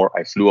mentioned before,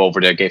 I flew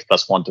over there, gave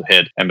 +1 to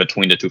hit. And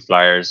between the 2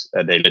 flyers,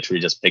 they literally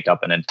just picked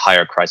up an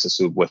entire Crisis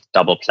Suit with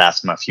double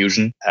plasma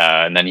fusion.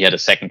 And then he had a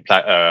second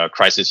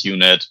Crisis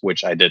unit,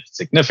 which I did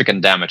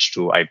significant damage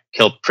to. I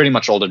killed pretty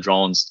much all the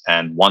drones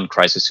and 1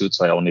 Crisis Suit,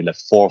 so I only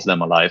left 4 of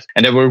them alive.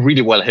 And they were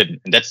really well hidden.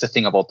 And that's the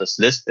thing about this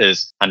list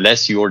is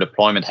unless your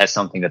deployment has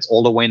something that's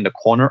all the way in the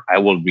corner, I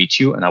will reach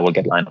you and I will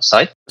get line of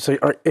sight. So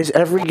is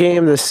every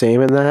game the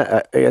same in that?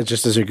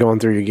 Just as you're going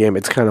through your game,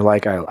 it's kind of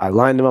like I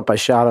lined him up, I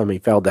shot him, he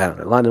fell down.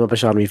 I lined him up, I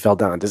shot him, he fell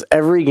down. Does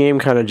every game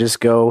kind of just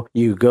go,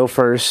 you go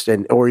first,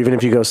 or even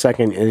if you go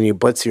second, and you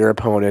blitz your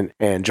opponent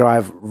and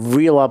drive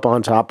real up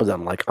on top of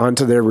them, like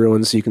onto their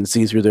ruins so you can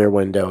see through their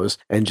windows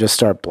and just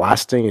start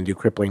blasting and do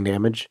crippling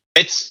damage?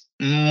 It's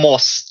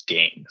most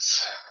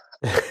games.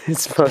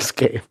 It's most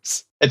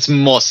games. It's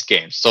most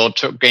games. So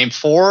to game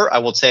 4, I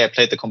would say I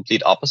played the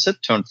complete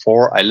opposite. Turn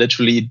 4, I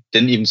literally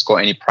didn't even score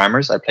any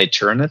primers. I played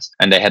Tyranids,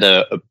 and they had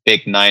a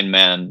big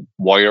 9-man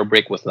warrior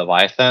brick with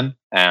Leviathan.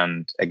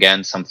 And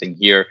again, something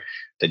here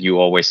that you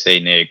always say,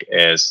 Nick,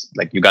 is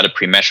like you got to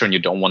pre-measure and you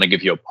don't want to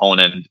give your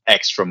opponent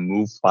extra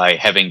move by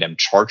having them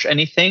charge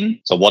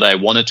anything. So what I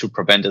wanted to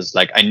prevent is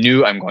like, I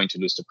knew I'm going to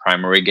lose the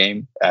primary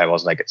game. I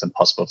was like, it's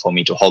impossible for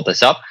me to hold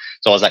this up.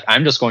 So I was like,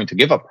 I'm just going to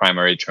give up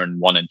primary turn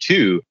 1 and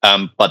 2,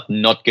 but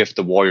not give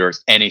the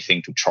warriors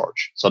anything to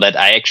charge so that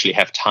I actually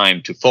have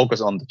time to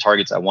focus on the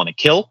targets I want to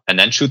kill and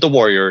then shoot the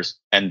warriors.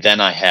 And then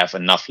I have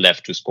enough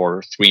left to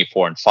score 3,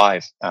 4, and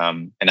 5.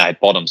 And I had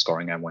bottom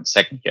scoring. I went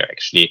second here,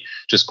 actually,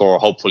 to score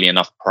hopefully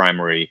enough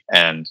primary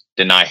and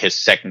deny his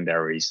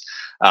secondaries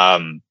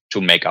to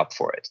make up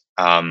for it.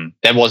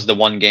 That was the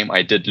one game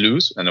I did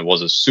lose, and it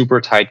was a super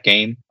tight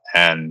game.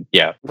 And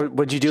yeah.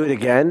 Would you do it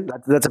again?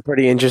 That's a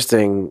pretty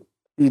interesting...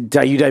 You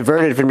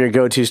diverted from your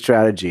go-to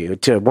strategy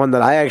to one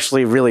that I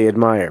actually really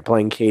admire,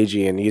 playing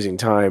KG and using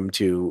time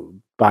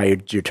to buy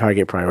your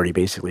target priority,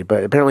 basically.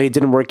 But apparently it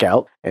didn't work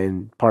out,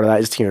 and part of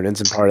that is Tyranids,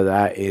 and part of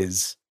that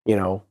is,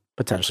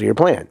 potentially your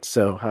plan.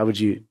 So how would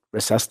you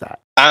assess that?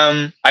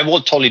 I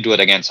will totally do it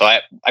again. So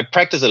I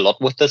practice a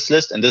lot with this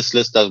list, and this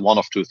list does one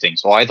of 2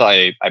 things. So either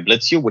I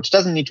blitz you, which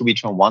doesn't need to be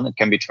turn 1, it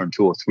can be turn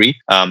 2 or 3.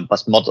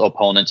 But mod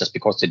opponent, just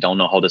because they don't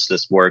know how this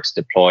list works,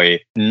 deploy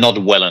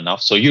not well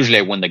enough. So usually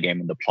I win the game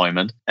in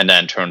deployment, and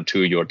then turn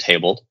 2 you're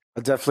tabled.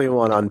 I definitely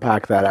want to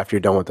unpack that after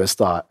you're done with this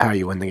thought, how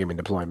you win the game in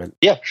deployment.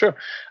 Yeah, sure.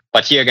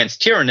 But here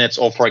against Tyranids,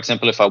 or for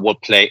example, if I would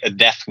play a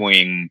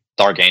Deathwing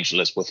Dark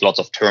Angels with lots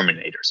of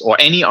Terminators, or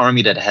any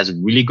army that has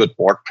really good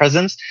board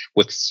presence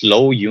with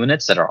slow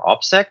units that are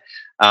OBSEC,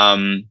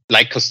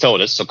 like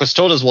Custodes. So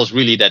Custodes was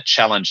really that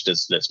challenge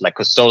this list. Like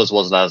Custodes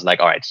was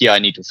like, all right, here I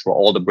need to throw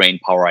all the brain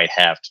power I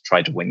have to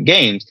try to win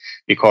games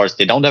because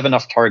they don't have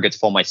enough targets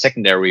for my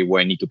secondary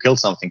where I need to kill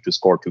something to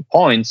score 2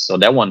 points. So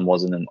that one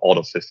was in an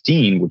auto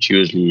 15, which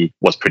usually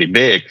was pretty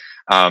big.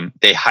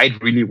 They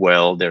hide really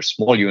well. They're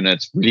small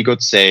units, really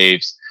good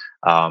saves.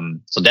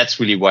 So that's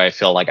really why I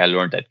feel like I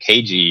learned that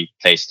KG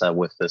playstyle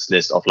with this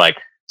list of like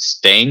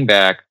staying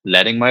back,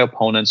 letting my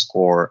opponent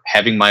score,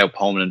 having my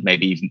opponent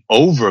maybe even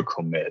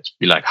overcommit,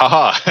 be like,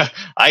 haha,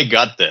 I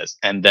got this,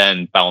 and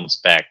then bounce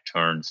back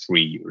turn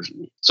 3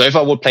 usually. So if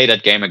I would play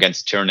that game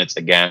against Tyranids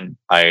again,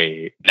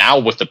 now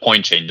with the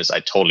point changes,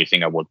 I totally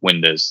think I would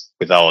win this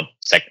without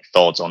second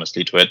thoughts,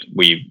 honestly, to it.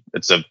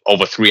 It's a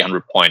over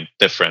 300 point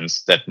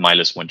difference that my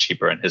list went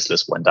cheaper and his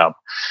list went up.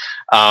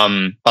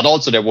 But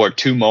also there were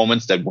 2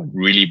 moments that went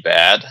really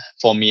bad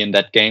for me in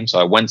that game. So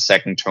I went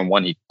second turn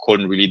 1. He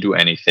couldn't really do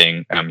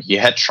anything. He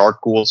had Shard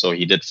Ghoul, so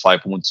he did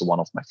 5 wounds to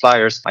one of my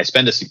flyers. I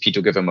spent a CP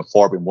to give him a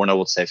 4, but one I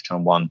would save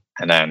turn 1.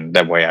 And then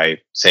that way I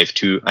saved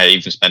 2. I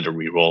even spent a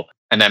reroll.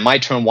 And then my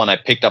turn 1, I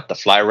picked up the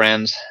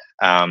Flyrand,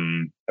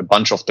 a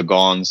bunch of the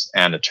Gons,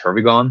 and a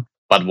Turbigon.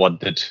 But what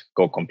did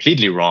go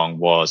completely wrong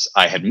was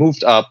I had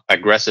moved up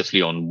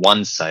aggressively on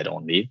one side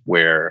only,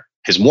 where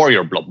his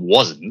warrior blob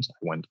wasn't. I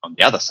went on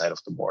the other side of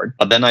the board.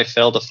 But then I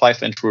failed a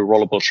 5-entry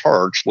rollable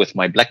charge with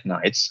my Black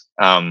Knights,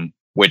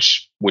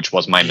 which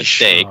was my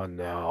mistake. Oh,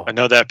 no. I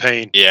know that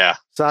pain. Yeah.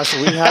 Sasha,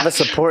 we have a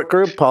support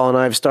group. Paul and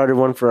I have started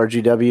one for our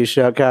GW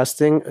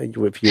shoutcasting.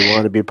 If you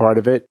want to be part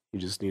of it, you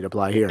just need to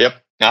apply here. Yep.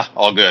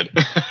 All good.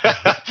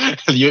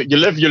 You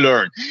live, you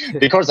learn.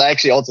 Because I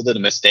actually also did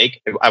a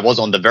mistake. I was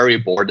on the very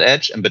board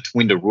edge, and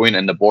between the ruin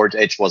and the board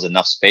edge was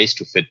enough space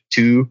to fit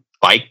 2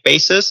 bike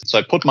bases. So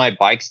I put my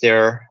bikes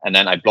there, and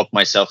then I blocked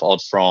myself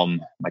out from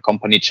my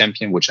company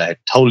champion, which I had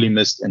totally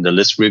missed in the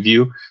list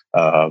review.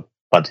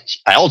 But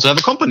I also have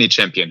a company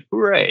champion.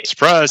 Hooray.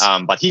 Surprise.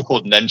 But he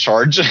couldn't then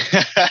charge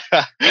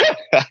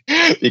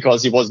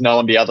because he was now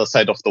on the other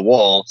side of the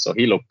wall. So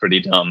he looked pretty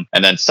dumb.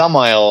 And then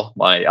Sammael,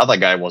 my other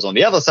guy, was on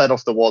the other side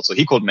of the wall. So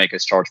he could make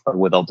his charge, but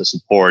without the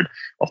support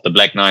of the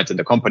Black Knights and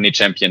the company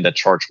champion, that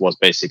charge was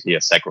basically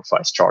a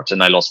sacrifice charge.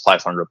 And I lost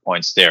 500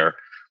 points there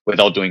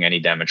without doing any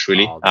damage,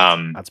 really.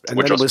 And which then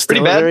it was pretty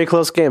still bad. A very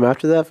close game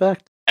after that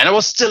fact. And it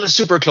was still a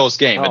super close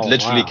game. It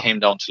literally wow. came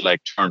down to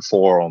like turn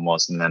 4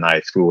 almost. And then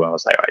I threw. I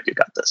was like, all right, you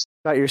got this.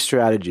 About your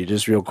strategy,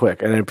 just real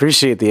quick. And I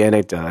appreciate the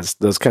anecdotes.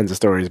 Those kinds of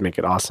stories make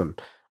it awesome.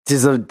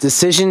 Does the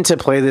decision to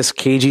play this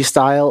KG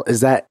style,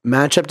 is that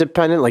matchup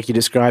dependent? Like you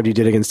described, you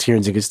did against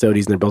Tyrants and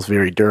Custodians, and they're both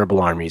very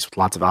durable armies with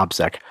lots of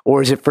OBSEC.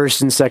 Or is it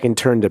first and second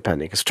turn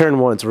dependent? Because turn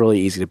 1, it's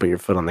really easy to put your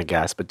foot on the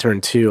gas. But turn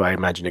 2, I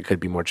imagine it could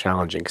be more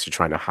challenging because you're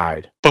trying to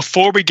hide.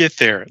 Before we get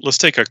there, let's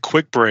take a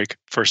quick break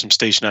for some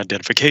station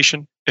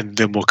identification, and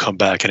then we'll come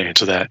back and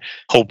answer that.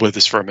 Hold with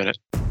us for a minute.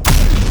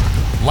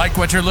 Like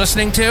what you're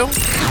listening to?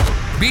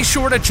 Be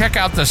sure to check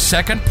out the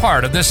second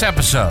part of this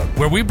episode,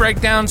 where we break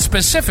down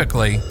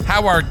specifically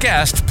how our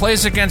guest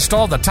plays against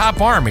all the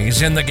top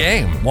armies in the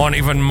game. Want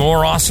even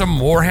more awesome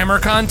Warhammer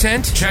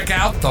content? Check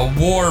out the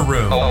War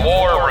Room. The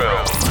War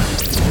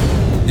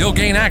Room. You'll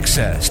gain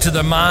access to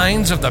the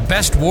minds of the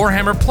best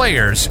Warhammer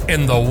players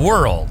in the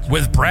world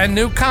with brand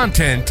new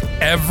content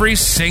every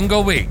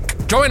single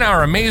week. Join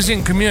our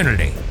amazing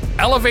community,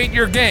 elevate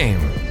your game,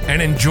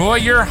 and enjoy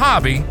your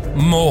hobby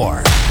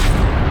more.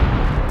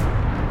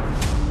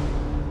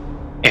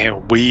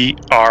 And we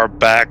are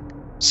back.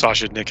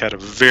 Sascha, Nick had a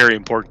very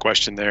important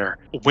question there.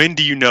 When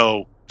do you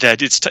know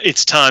that it's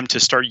time to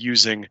start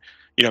using,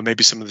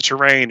 maybe some of the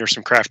terrain or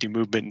some crafty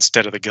movement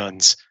instead of the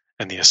guns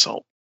and the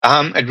assault?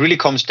 It really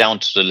comes down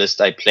to the list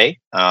I play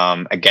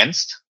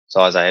against.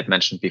 So as I had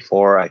mentioned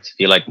before, I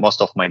feel like most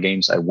of my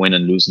games I win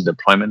and lose in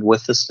deployment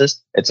with this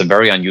list. It's a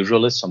very unusual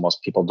list, so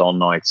most people don't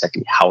know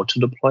exactly how to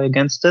deploy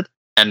against it.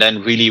 And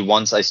then really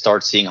once I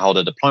start seeing how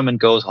the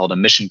deployment goes, how the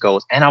mission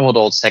goes, and how it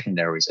all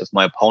secondaries. If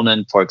my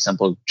opponent, for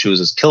example,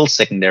 chooses kill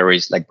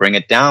secondaries, like Bring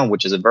It Down,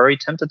 which is a very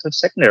tentative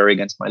secondary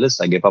against my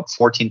list, I give up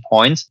 14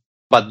 points.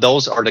 But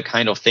those are the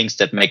kind of things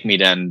that make me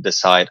then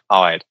decide,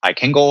 all right, I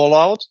can go all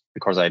out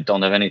because I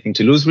don't have anything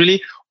to lose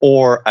really,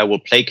 or I will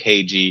play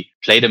KG,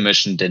 play the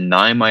mission,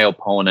 deny my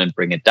opponent,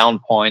 bring it down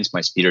points.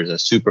 My speeders are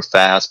super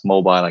fast,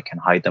 mobile. I can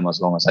hide them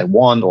as long as I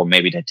want, or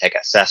maybe they take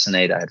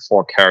Assassinate. I had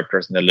 4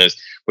 characters in the list,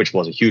 which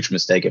was a huge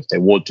mistake if they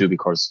would do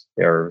because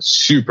they're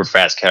super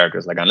fast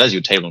characters. Like unless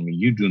you table me,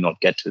 you do not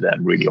get to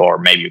them really, or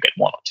maybe you get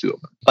 1 or 2 of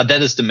them. But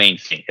that is the main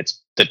thing.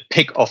 It's the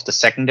pick of the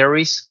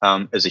secondaries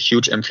is a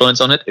huge influence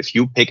on it. If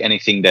you pick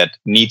anything that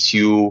needs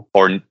you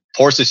or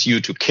forces you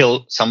to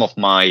kill some of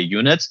my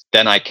units,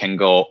 then I can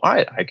go, all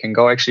right, I can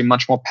go actually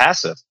much more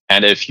passive.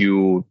 And if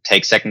you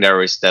take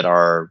secondaries that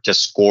are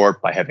just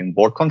scored by having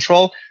board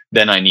control,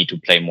 then I need to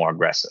play more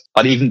aggressive.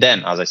 But even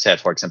then, as I said,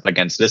 for example,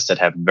 against lists that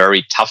have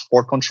very tough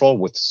board control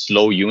with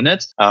slow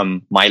units,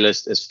 my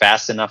list is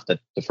fast enough that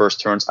the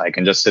first turns I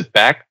can just sit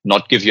back,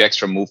 not give you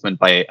extra movement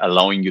by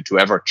allowing you to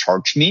ever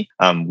charge me,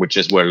 which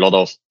is where a lot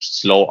of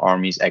slow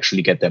armies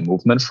actually get their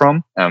movement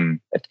from.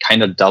 It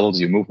kind of doubles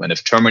your movement.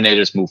 If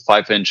Terminators move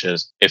 5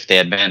 inches, if they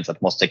advance,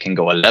 at most they can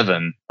go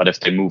 11. But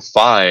if they move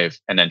 5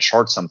 and then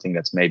charge something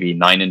that's maybe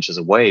 9 inches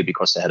away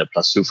because they had a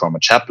 +2 from a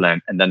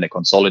chaplain, and then they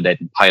consolidate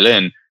and pile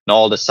in, and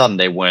all of a sudden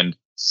they went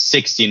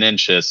 16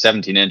 inches,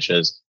 17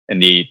 inches in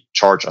the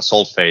charge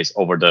assault phase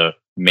over the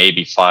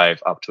maybe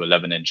 5 up to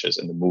 11 inches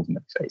in the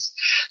movement phase.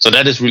 So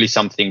that is really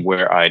something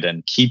where I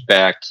then keep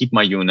back, keep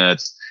my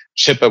units,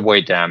 chip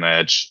away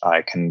damage.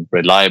 I can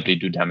reliably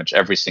do damage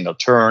every single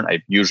turn.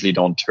 I usually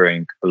don't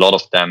take a lot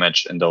of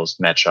damage in those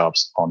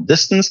matchups on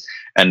distance.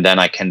 And then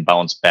I can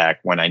bounce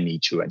back when I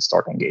need to and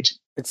start engaging.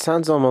 It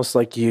sounds almost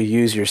like you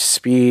use your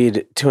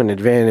speed to an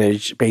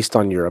advantage based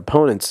on your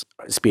opponent's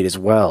speed as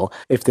well.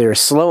 If they're a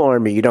slow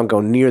army, you don't go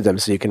near them,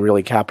 so you can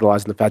really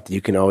capitalize on the fact that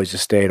you can always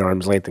just stay at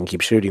arm's length and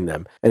keep shooting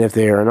them. And if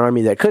they're an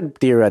army that could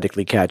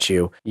theoretically catch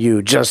you,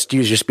 you just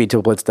use your speed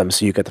to blitz them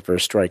so you get the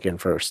first strike in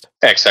first.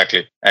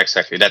 Exactly.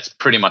 That's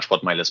pretty much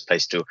what my list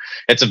plays to.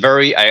 It's a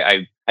very,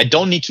 I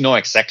don't need to know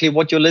exactly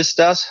what your list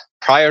does.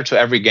 Prior to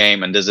every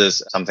game, and this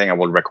is something I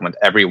would recommend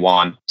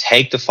everyone,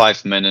 take the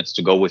 5 minutes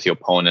to go with your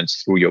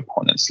opponents through your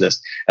opponent's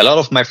list. A lot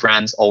of my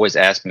friends always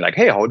ask me like,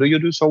 hey, how do you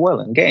do so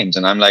well in games?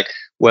 And I'm like,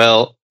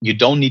 well, you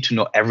don't need to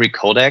know every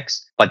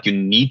codex, but you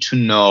need to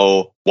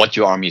know what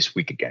your army is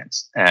weak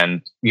against.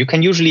 And you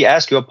can usually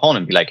ask your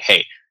opponent, be like,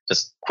 hey,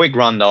 just quick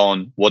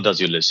rundown. What does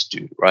your list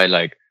do? Right?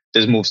 Like,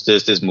 this moves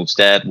this moves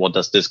that. What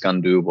does this gun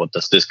do? What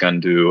does this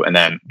gun do? And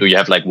then do you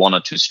have like 1 or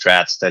 2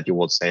 strats that you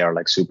would say are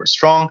like super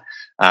strong?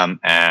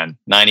 And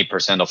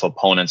 90% of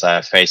opponents I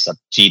have faced at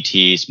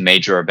GTs,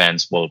 major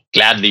events, will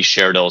gladly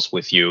share those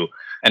with you.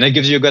 And it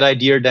gives you a good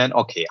idea then,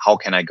 okay, how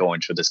can I go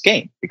into this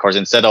game? Because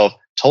instead of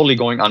totally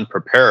going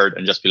unprepared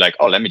and just be like,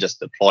 oh, let me just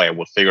deploy,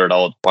 we'll figure it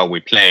out while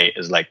we play,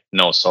 is like,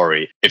 no,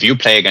 sorry. If you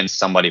play against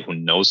somebody who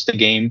knows the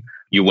game,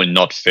 you will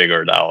not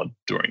figure it out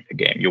during the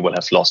game. You will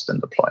have lost in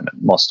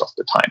deployment most of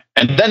the time.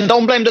 And then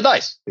don't blame the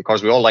dice,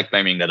 because we all like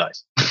blaming the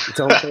dice.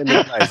 Don't blame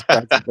the dice.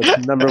 That's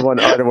the number one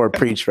art of war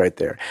preach right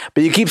there.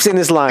 But you keep saying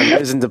this line,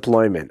 is in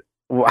deployment.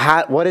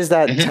 What does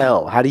that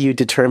tell? How do you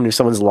determine if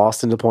someone's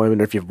lost in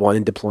deployment or if you've won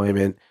in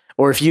deployment?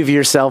 Or if you've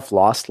yourself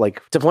lost?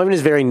 Like, deployment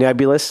is very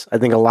nebulous. I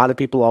think a lot of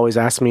people always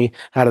ask me,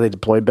 how do they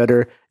deploy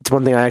better? It's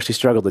one thing I actually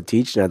struggle to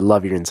teach, and I'd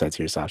love your insights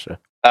here, Sascha.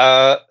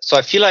 So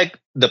I feel like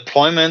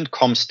deployment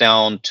comes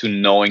down to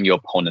knowing your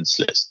opponent's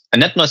list, and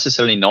not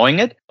necessarily knowing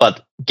it,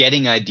 but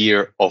getting an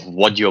idea of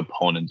what your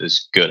opponent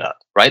is good at,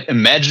 right?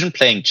 Imagine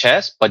playing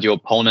chess, but your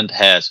opponent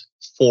has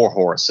 4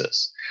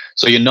 horses.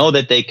 So you know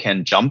that they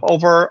can jump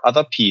over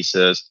other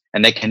pieces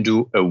and they can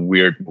do a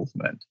weird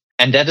movement.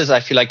 And that is, I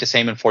feel like, the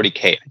same in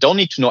 40K. I don't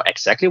need to know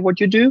exactly what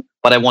you do,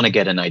 but I want to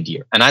get an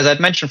idea. And as I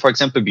mentioned, for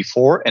example,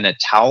 before in a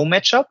Tau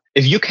matchup,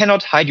 if you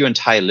cannot hide your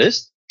entire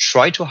list,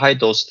 try to hide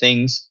those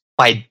things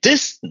by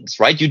distance,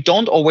 right? You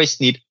don't always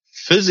need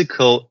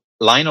physical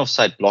line of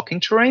sight blocking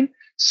terrain.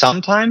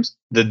 Sometimes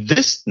the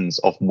distance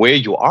of where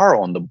you are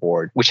on the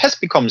board, which has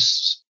become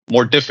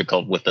more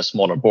difficult with the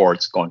smaller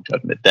boards, going to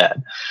admit that.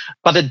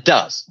 But it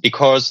does,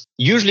 because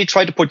usually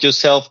try to put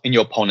yourself in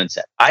your opponent's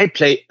head. I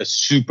play a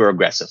super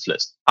aggressive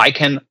list. I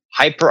can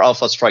hyper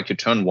alpha strike you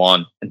turn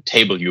 1 and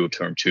table you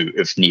turn 2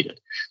 if needed.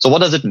 So what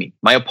does it mean?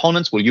 My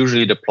opponents will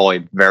usually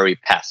deploy very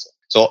passive.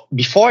 So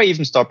before I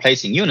even start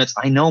placing units,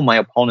 I know my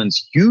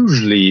opponents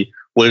usually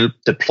will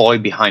deploy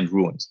behind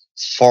ruins,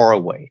 far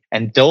away.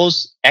 And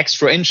those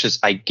extra inches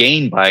I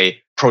gain by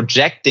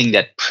projecting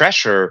that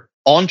pressure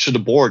onto the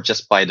board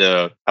just by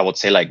the, I would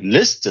say, like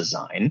list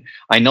design,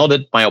 I know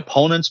that my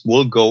opponents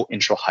will go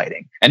into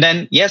hiding. And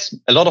then, yes,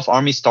 a lot of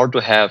armies start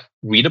to have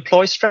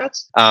redeploy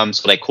strats.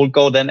 So they could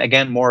go then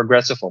again more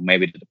aggressive, or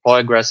maybe deploy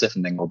aggressive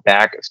and then go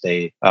back if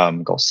they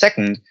go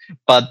second.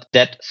 But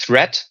that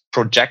threat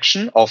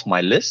projection of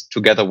my list,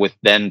 together with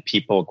then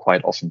people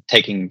quite often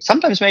taking,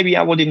 sometimes maybe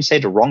I would even say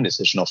the wrong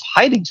decision of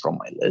hiding from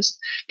my list,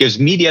 gives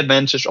me the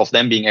advantage of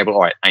them being able,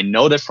 all right, I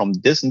know that from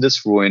this and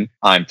this ruin,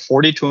 I'm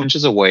 42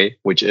 inches away,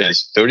 which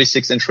is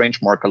 36-inch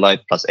range marker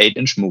light plus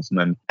 8-inch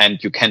movement,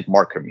 and you can't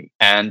marker me.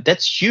 And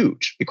that's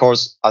huge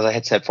because, as I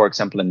had said, for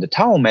example, in the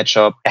Tau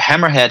matchup, a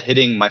hammerhead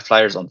hitting my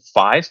flyers on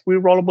 5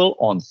 rerollable,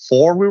 on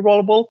 4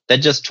 rerollable,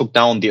 that just took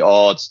down the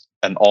odds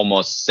and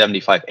almost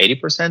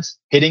 75-80%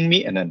 hitting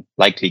me and then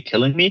likely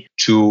killing me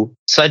to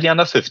slightly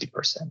under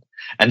 50%.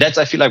 And that's,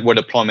 I feel like, where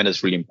deployment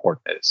is really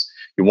important is.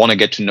 You want to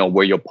get to know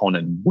where your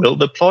opponent will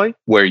deploy,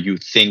 where you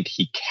think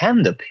he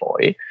can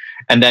deploy,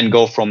 and then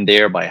go from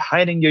there by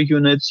hiding your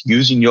units,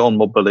 using your own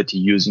mobility,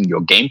 using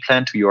your game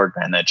plan to your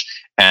advantage,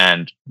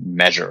 and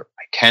measure.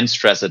 I can't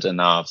stress it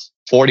enough.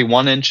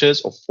 41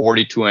 inches or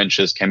 42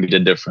 inches can be the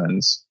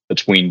difference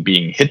between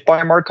being hit by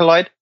a marker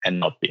light and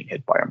not being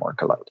hit by a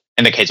marker light.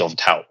 In the case of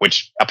Tau,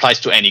 which applies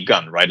to any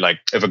gun, right? Like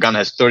if a gun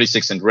has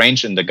 36 in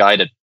range and the guy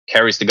that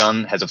carries the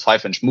gun has a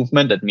 5-inch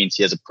movement, that means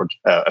he has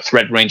a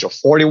threat range of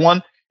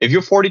 41. If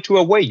you're 42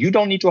 away, you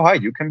don't need to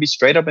hide. You can be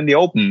straight up in the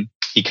open.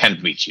 He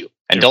can't reach you.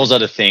 And those are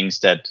the things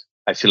that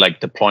I feel like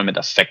deployment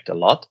affect a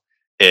lot,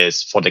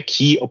 is for the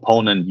key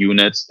opponent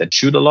units that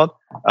shoot a lot,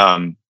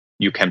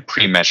 you can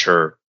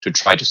pre-measure to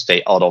try to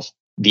stay out of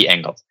the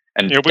angle.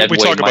 And we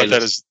talk about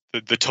that as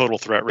the total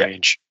threat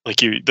range.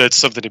 Like that's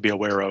something to be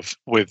aware of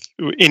with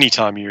any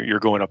time you're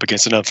going up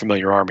against an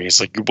unfamiliar army.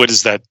 It's like, what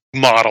is that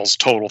model's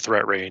total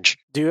threat range?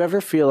 Do you ever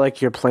feel like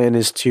your plan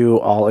is too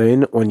all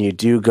in when you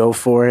do go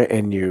for it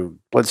and you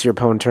blitz your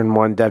opponent turn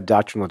 1, dev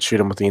doctrine, let's shoot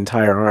him with the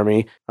entire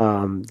army?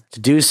 To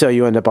do so,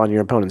 you end up on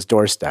your opponent's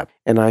doorstep.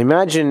 And I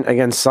imagine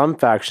against some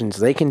factions,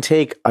 they can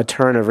take a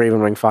turn of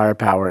Ravenwing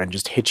firepower and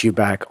just hit you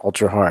back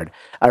ultra hard.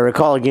 I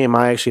recall a game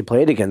I actually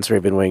played against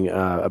Ravenwing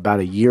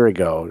about a year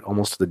ago,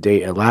 almost to the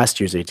date of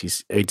last year's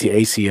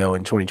ACO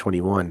in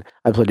 2021.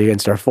 I played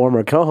against our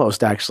former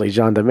co-host, actually,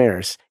 John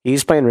Damaris.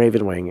 He's playing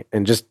Ravenwing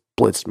and just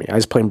blitzed me. I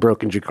was playing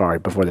Broken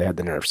Jakari before they had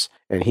the nerfs.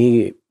 And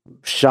he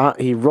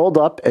rolled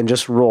up and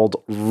just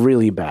rolled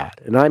really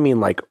bad. And I mean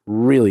like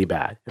really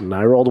bad. And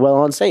I rolled well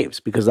on saves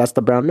because that's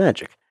the brown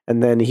magic.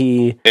 And then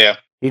he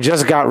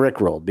just got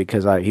rickrolled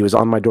because he was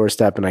on my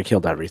doorstep and I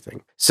killed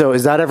everything. So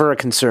is that ever a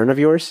concern of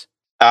yours?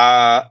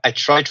 I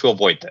try to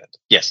avoid that.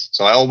 Yes.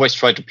 So I always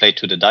try to play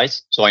to the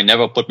dice. So I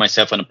never put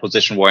myself in a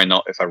position where I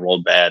know if I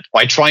roll bad.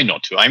 Or I try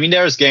not to. I mean,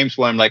 there's games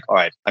where I'm like, all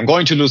right, I'm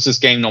going to lose this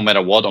game no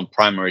matter what on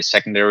primary,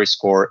 secondary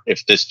score.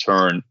 If this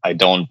turn I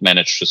don't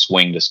manage to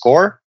swing the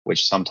score,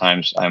 which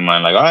sometimes I might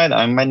like, all right,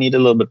 I might need a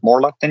little bit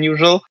more luck than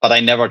usual. But I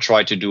never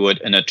try to do it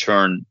in a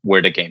turn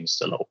where the game is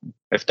still open,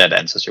 if that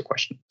answers your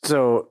question.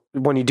 So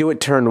when you do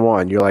it turn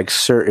 1, you're like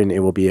certain it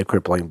will be a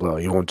crippling blow.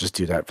 You won't just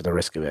do that for the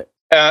risk of it.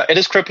 It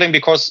is crippling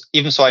because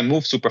even so I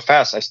move super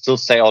fast, I still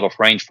stay out of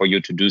range for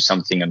you to do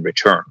something in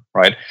return,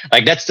 right?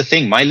 Like that's the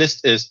thing. My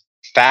list is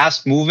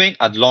fast moving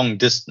at long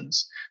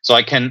distance. So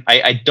I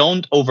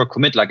don't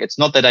overcommit. Like it's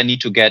not that I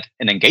need to get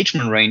an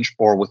engagement range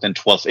or within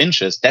 12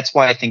 inches. That's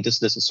why I think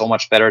this list is so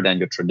much better than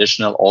your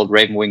traditional old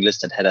Ravenwing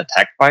list that had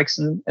attack bikes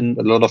and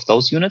a lot of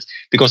those units,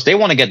 because they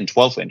want to get in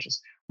 12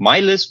 inches. My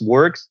list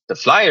works. The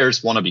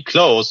flyers want to be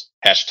close,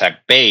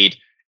 #bait.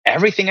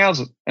 Everything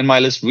else in my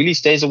list really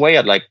stays away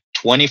at like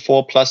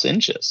 24 plus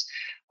inches.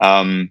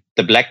 The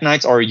Black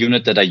Knights are a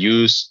unit that I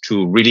use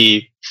to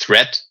really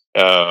threat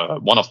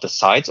one of the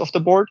sides of the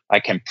board.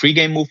 I can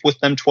pregame move with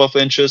them 12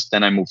 inches,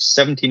 then I move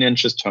 17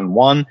 inches turn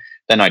 1,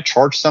 then I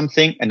charge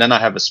something, and then I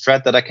have a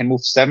strat that I can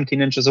move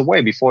 17 inches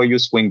away before you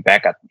swing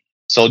back at me.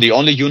 So the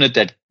only unit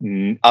that,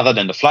 other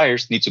than the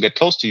flyers, needs to get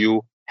close to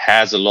you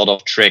has a lot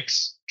of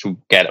tricks to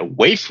get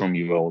away from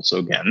you also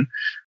again.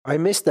 I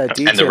missed that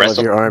And the detail rest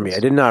of your of army. I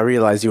did not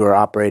realize you were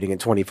operating at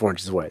 24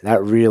 inches away.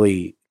 That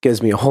really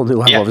gives me a whole new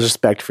level of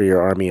respect for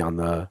your army on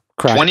the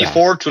crackback.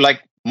 24 to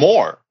like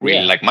more, really.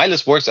 Yeah. Like my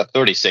list works at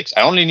 36.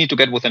 I only need to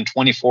get within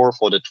 24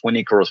 for the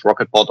 20 Corvus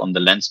rocket pod on the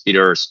Land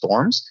Speeder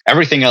Storms.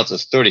 Everything else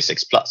is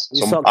 36 plus.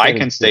 So I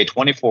can stay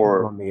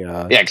 24. On the,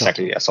 Yeah,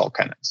 exactly. Yeah, assault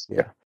cannons.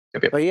 Yeah.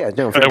 Yep. But yeah,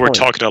 no. And we're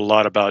talking a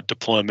lot about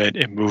deployment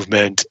and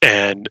movement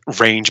and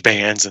range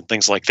bands and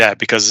things like that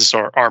because this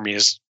army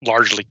is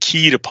largely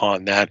keyed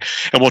upon that.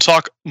 And we'll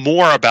talk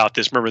more about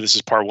this. Remember, this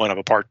is part one of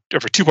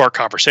a two-part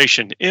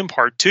conversation in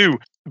part two.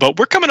 But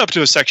we're coming up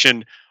to a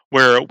section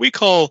where we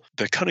call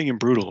the cunning and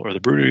brutal, or the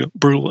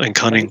brutal and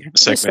cunning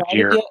segment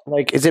here.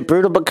 Like, is it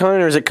brutal but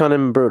cunning, or is it cunning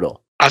and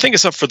brutal? I think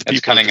it's up for the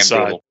people to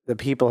decide. The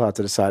people have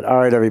to decide. All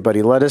right,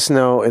 everybody, let us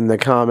know in the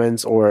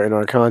comments or in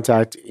our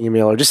contact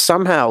email, or just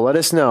somehow let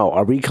us know.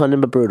 Are we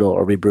cunning but brutal,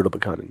 or are we brutal but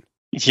cunning?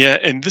 Yeah,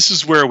 and this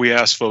is where we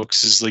ask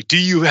folks is like, do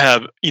you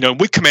have,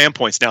 with command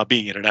points now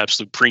being at an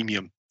absolute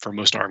premium for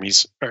most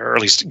armies, or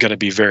at least going to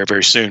be very,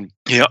 very soon,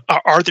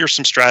 are there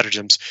some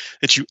stratagems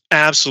that you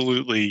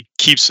absolutely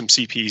keep some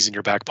CPs in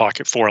your back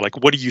pocket for? Like,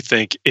 what do you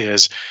think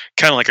is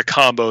kind of like a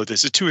combo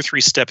that's a 2 or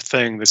 3 step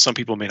thing that some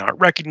people may not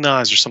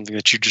recognize, or something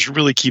that you just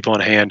really keep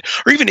on hand,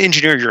 or even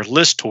engineer your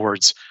list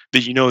towards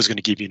that is going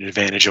to give you an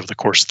advantage over the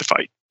course of the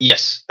fight?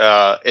 Yes,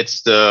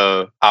 it's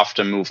the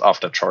after move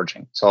after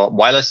charging. So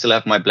while I still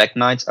have my Black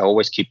Knights, I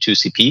always keep 2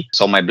 CP.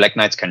 So my Black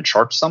Knights can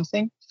charge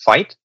something,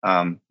 fight,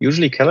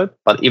 usually kill it.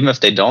 But even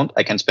if they don't,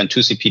 I can spend 2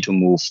 CP to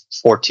move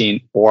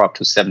 14 or up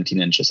to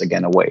 17 inches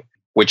again away.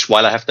 Which,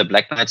 while I have the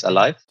Black Knights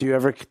alive. Do you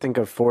ever think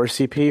of 4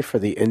 CP for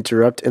the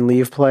interrupt and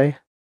leave play?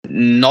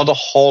 Not a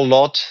whole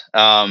lot,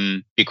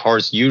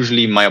 because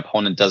usually my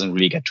opponent doesn't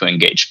really get to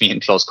engage me in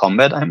close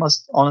combat, I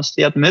must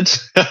honestly admit.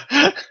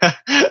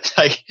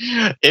 Like,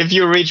 if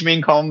you reach me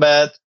in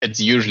combat,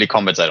 it's usually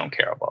combats I don't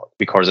care about,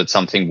 because it's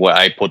something where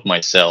I put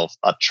myself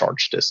at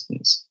charge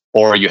distance.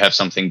 Or you have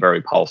something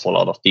very powerful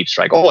out of Deep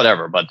Strike or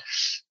whatever. But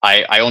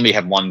I only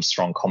have one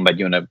strong combat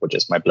unit, which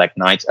is my Black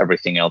Knights.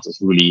 Everything else is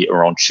really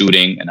around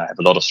shooting, and I have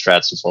a lot of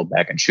strats to fall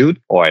back and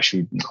shoot, or I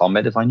shoot in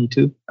combat if I need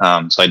to.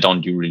 So I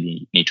don't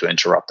really need to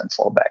interrupt and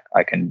fall back.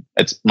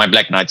 My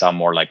Black Knights are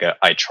more like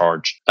I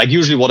charge. Like,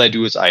 usually what I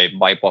do is I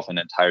wipe off an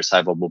entire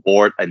cyberable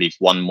board. I leave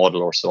one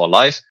model or so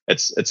alive.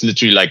 It's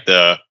literally like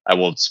I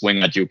will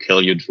swing at you,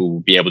 kill you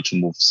to be able to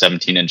move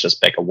 17 inches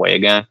back away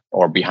again,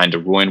 or behind a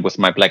ruin with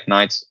my Black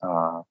Knights.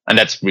 And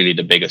that's really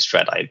the biggest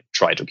strat I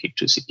try to keep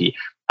 2 CP.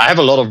 I have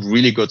a lot of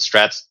really good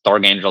strats.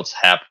 Dark Angels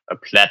have a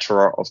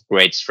plethora of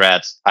great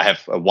strats. I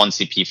have a 1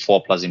 CP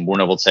 4+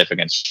 invulnerable save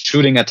against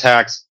shooting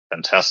attacks.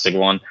 Fantastic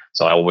one.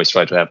 So I always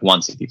try to have 1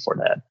 CP for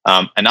that.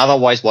 And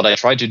otherwise, what I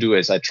try to do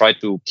is I try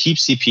to keep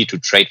CP to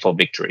trade for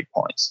victory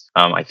points.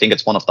 I think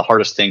it's one of the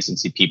hardest things in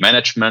CP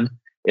management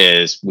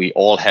is we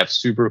all have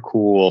super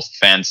cool,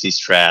 fancy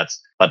strats.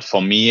 But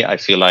for me, I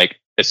feel like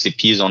a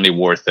CP is only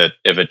worth it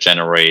if it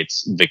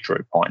generates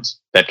victory points.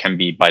 That can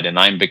be by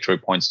denying victory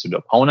points to the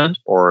opponent,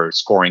 or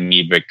scoring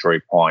me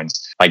victory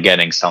points by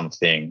getting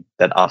something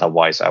that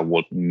otherwise I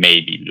would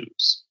maybe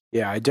lose.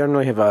 Yeah, I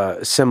generally have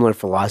a similar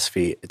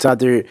philosophy. It's got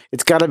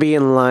to be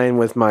in line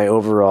with my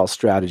overall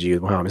strategy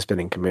of how I'm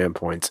spending command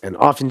points. And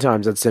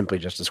oftentimes that's simply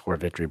just to score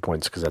victory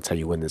points, because that's how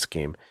you win this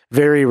game.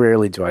 Very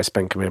rarely do I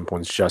spend command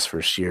points just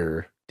for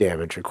sheer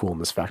damage or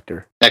coolness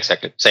factor.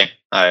 Exactly. Same.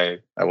 I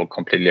will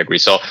completely agree.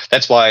 So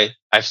that's why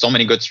I have so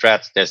many good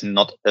strats. There's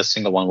not a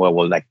single one where I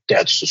will like,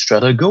 that's the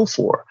strat I go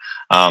for.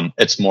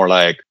 It's more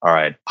like, all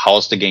right,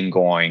 how's the game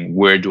going?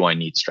 Where do I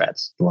need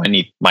strats? Do I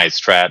need my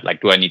strat?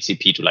 Like, do I need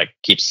CP to like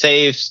keep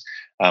saves?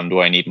 Do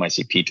I need my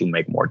CP to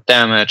make more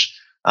damage?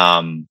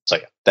 So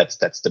yeah,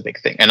 that's the big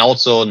thing. And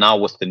also now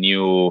with the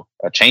new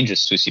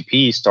changes to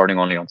CP, starting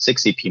only on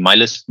 6 CP, my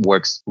list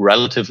works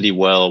relatively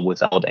well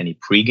without any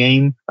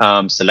pre-game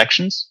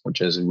selections,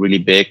 which is really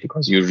big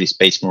because usually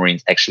Space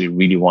Marines actually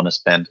really want to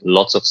spend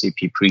lots of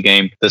CP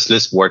pre-game. This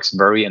list works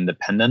very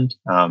independent.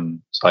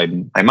 So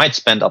I might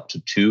spend up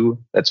to 2.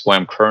 That's where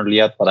I'm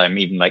currently at, but I'm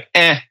even like,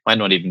 might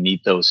not even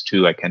need those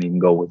 2. I can even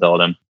go without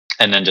them,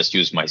 and then just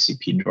use my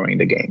CP during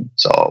the game.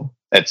 So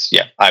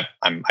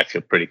I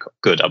feel pretty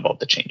good about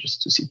the changes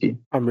to CP.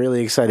 I'm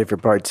really excited for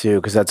part 2,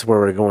 because that's where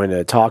we're going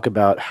to talk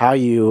about how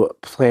you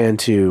plan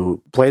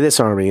to play this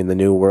army in the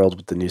new world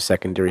with the new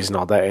secondaries and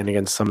all that, and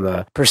against some of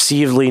the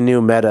perceivedly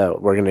new meta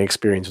we're going to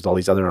experience with all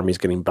these other armies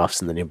getting buffs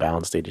in the new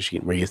balance data sheet,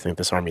 and where you think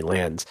this army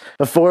lands.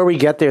 Before we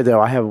get there, though,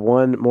 I have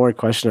one more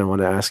question I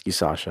want to ask you,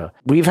 Sascha.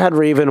 We've had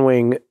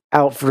Ravenwing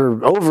out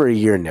for over a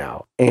year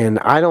now, and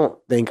I don't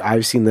think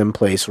I've seen them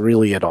place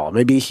really at all.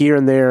 Maybe here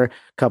and there, a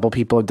couple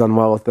people have done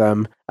well with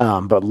them,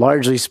 but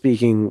largely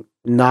speaking,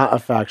 not a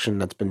faction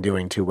that's been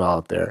doing too well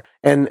out there.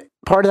 And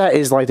part of that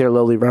is like they're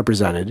lowly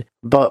represented,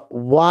 but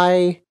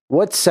why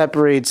What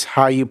separates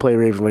how you play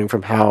Ravenwing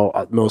from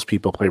how most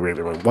people play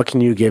Ravenwing? What can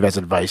you give as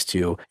advice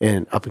to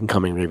an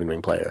up-and-coming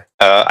Ravenwing player?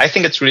 I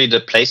think it's really the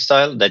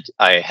playstyle that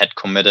I had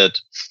committed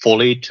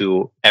fully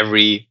to.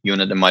 Every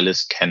unit in my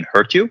list can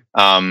hurt you,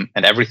 and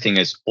everything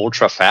is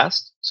ultra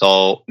fast.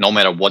 So no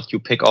matter what you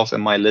pick off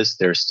in my list,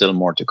 there's still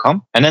more to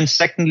come. And then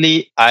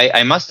secondly,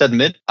 I must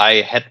admit,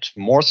 I had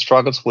more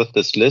struggles with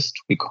this list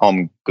to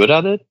become good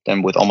at it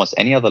than with almost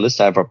any other list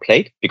I ever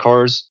played,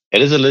 because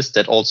it is a list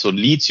that also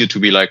leads you to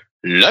be like,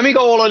 let me go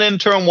all in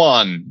turn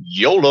one,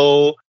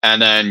 YOLO.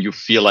 And then you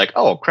feel like,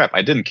 oh crap,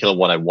 I didn't kill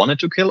what I wanted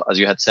to kill, as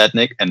you had said,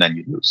 Nick, and then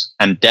you lose.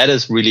 And that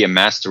is really a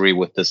mastery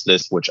with this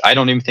list, which I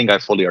don't even think I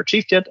fully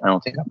achieved yet. I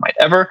don't think I might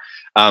ever.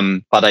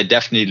 But I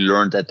definitely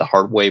learned that the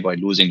hard way by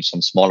losing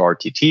some small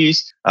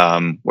RTTs,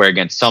 where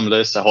against some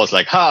lists, I was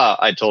like,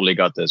 I totally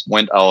got this.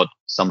 Went out,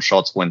 some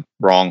shots went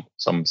wrong,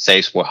 some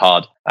saves were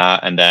hard,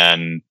 and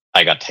then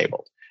I got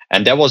tabled.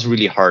 And that was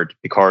really hard,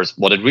 because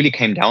what it really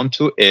came down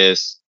to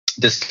is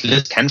this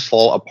list can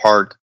fall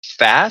apart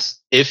fast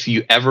if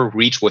you ever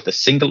reach with a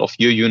single of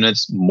your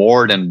units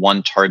more than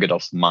one target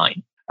of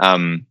mine.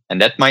 And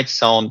that might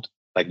sound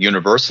like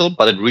universal,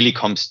 but it really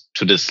comes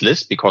to this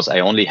list because I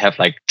only have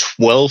like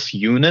 12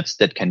 units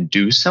that can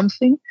do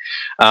something.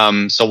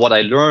 So what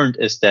I learned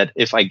is that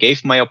if I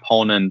gave my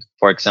opponent,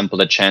 for example,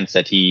 the chance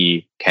that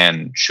he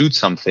can shoot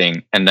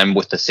something and then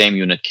with the same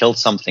unit kill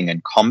something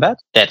in combat,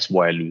 that's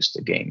where I lose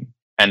the game.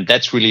 And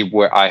that's really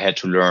where I had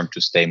to learn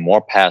to stay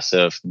more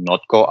passive, not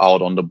go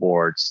out on the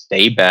board,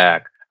 stay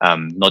back,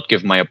 not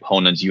give my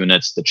opponent's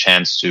units the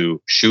chance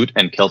to shoot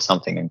and kill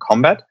something in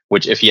combat,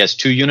 which if he has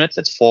 2 units,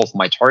 that's 4 of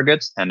my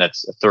targets, and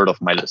that's a third of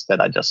my list that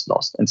I just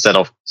lost. Instead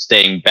of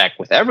staying back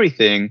with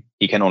everything,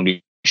 he can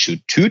only shoot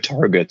 2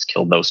 targets,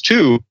 kill those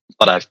 2,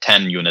 but I have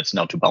 10 units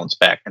now to bounce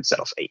back instead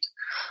of 8.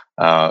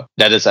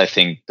 That is, I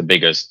think, the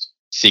biggest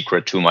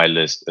secret to my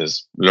list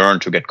is learn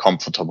to get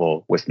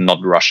comfortable with not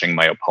rushing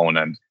my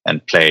opponent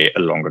and play a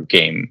longer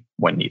game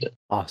when needed.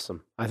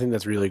 Awesome. I think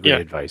that's really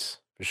great advice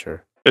for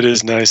sure. It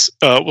is nice.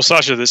 Well,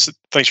 Sascha,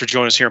 thanks for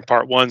joining us here in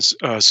part 1.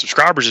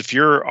 Subscribers, if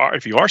you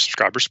are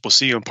subscribers, we'll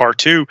see you in part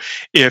 2.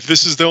 If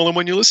this is the only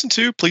one you listen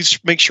to, please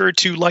make sure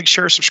to like,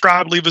 share,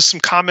 subscribe, leave us some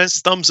comments,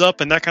 thumbs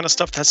up, and that kind of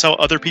stuff. That's how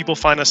other people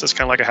find us. That's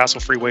kind of like a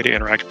hassle-free way to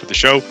interact with the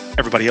show.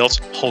 Everybody else,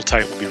 hold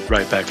tight. We'll be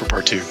right back for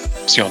part 2.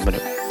 See you in a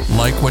minute.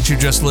 Like what you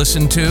just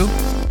listened to?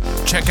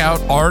 Check out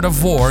Art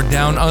of War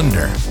Down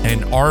Under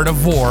and Art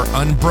of War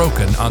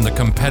Unbroken on the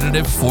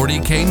competitive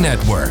 40K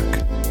network.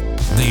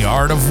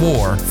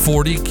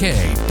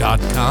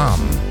 TheArtofWar40K.com.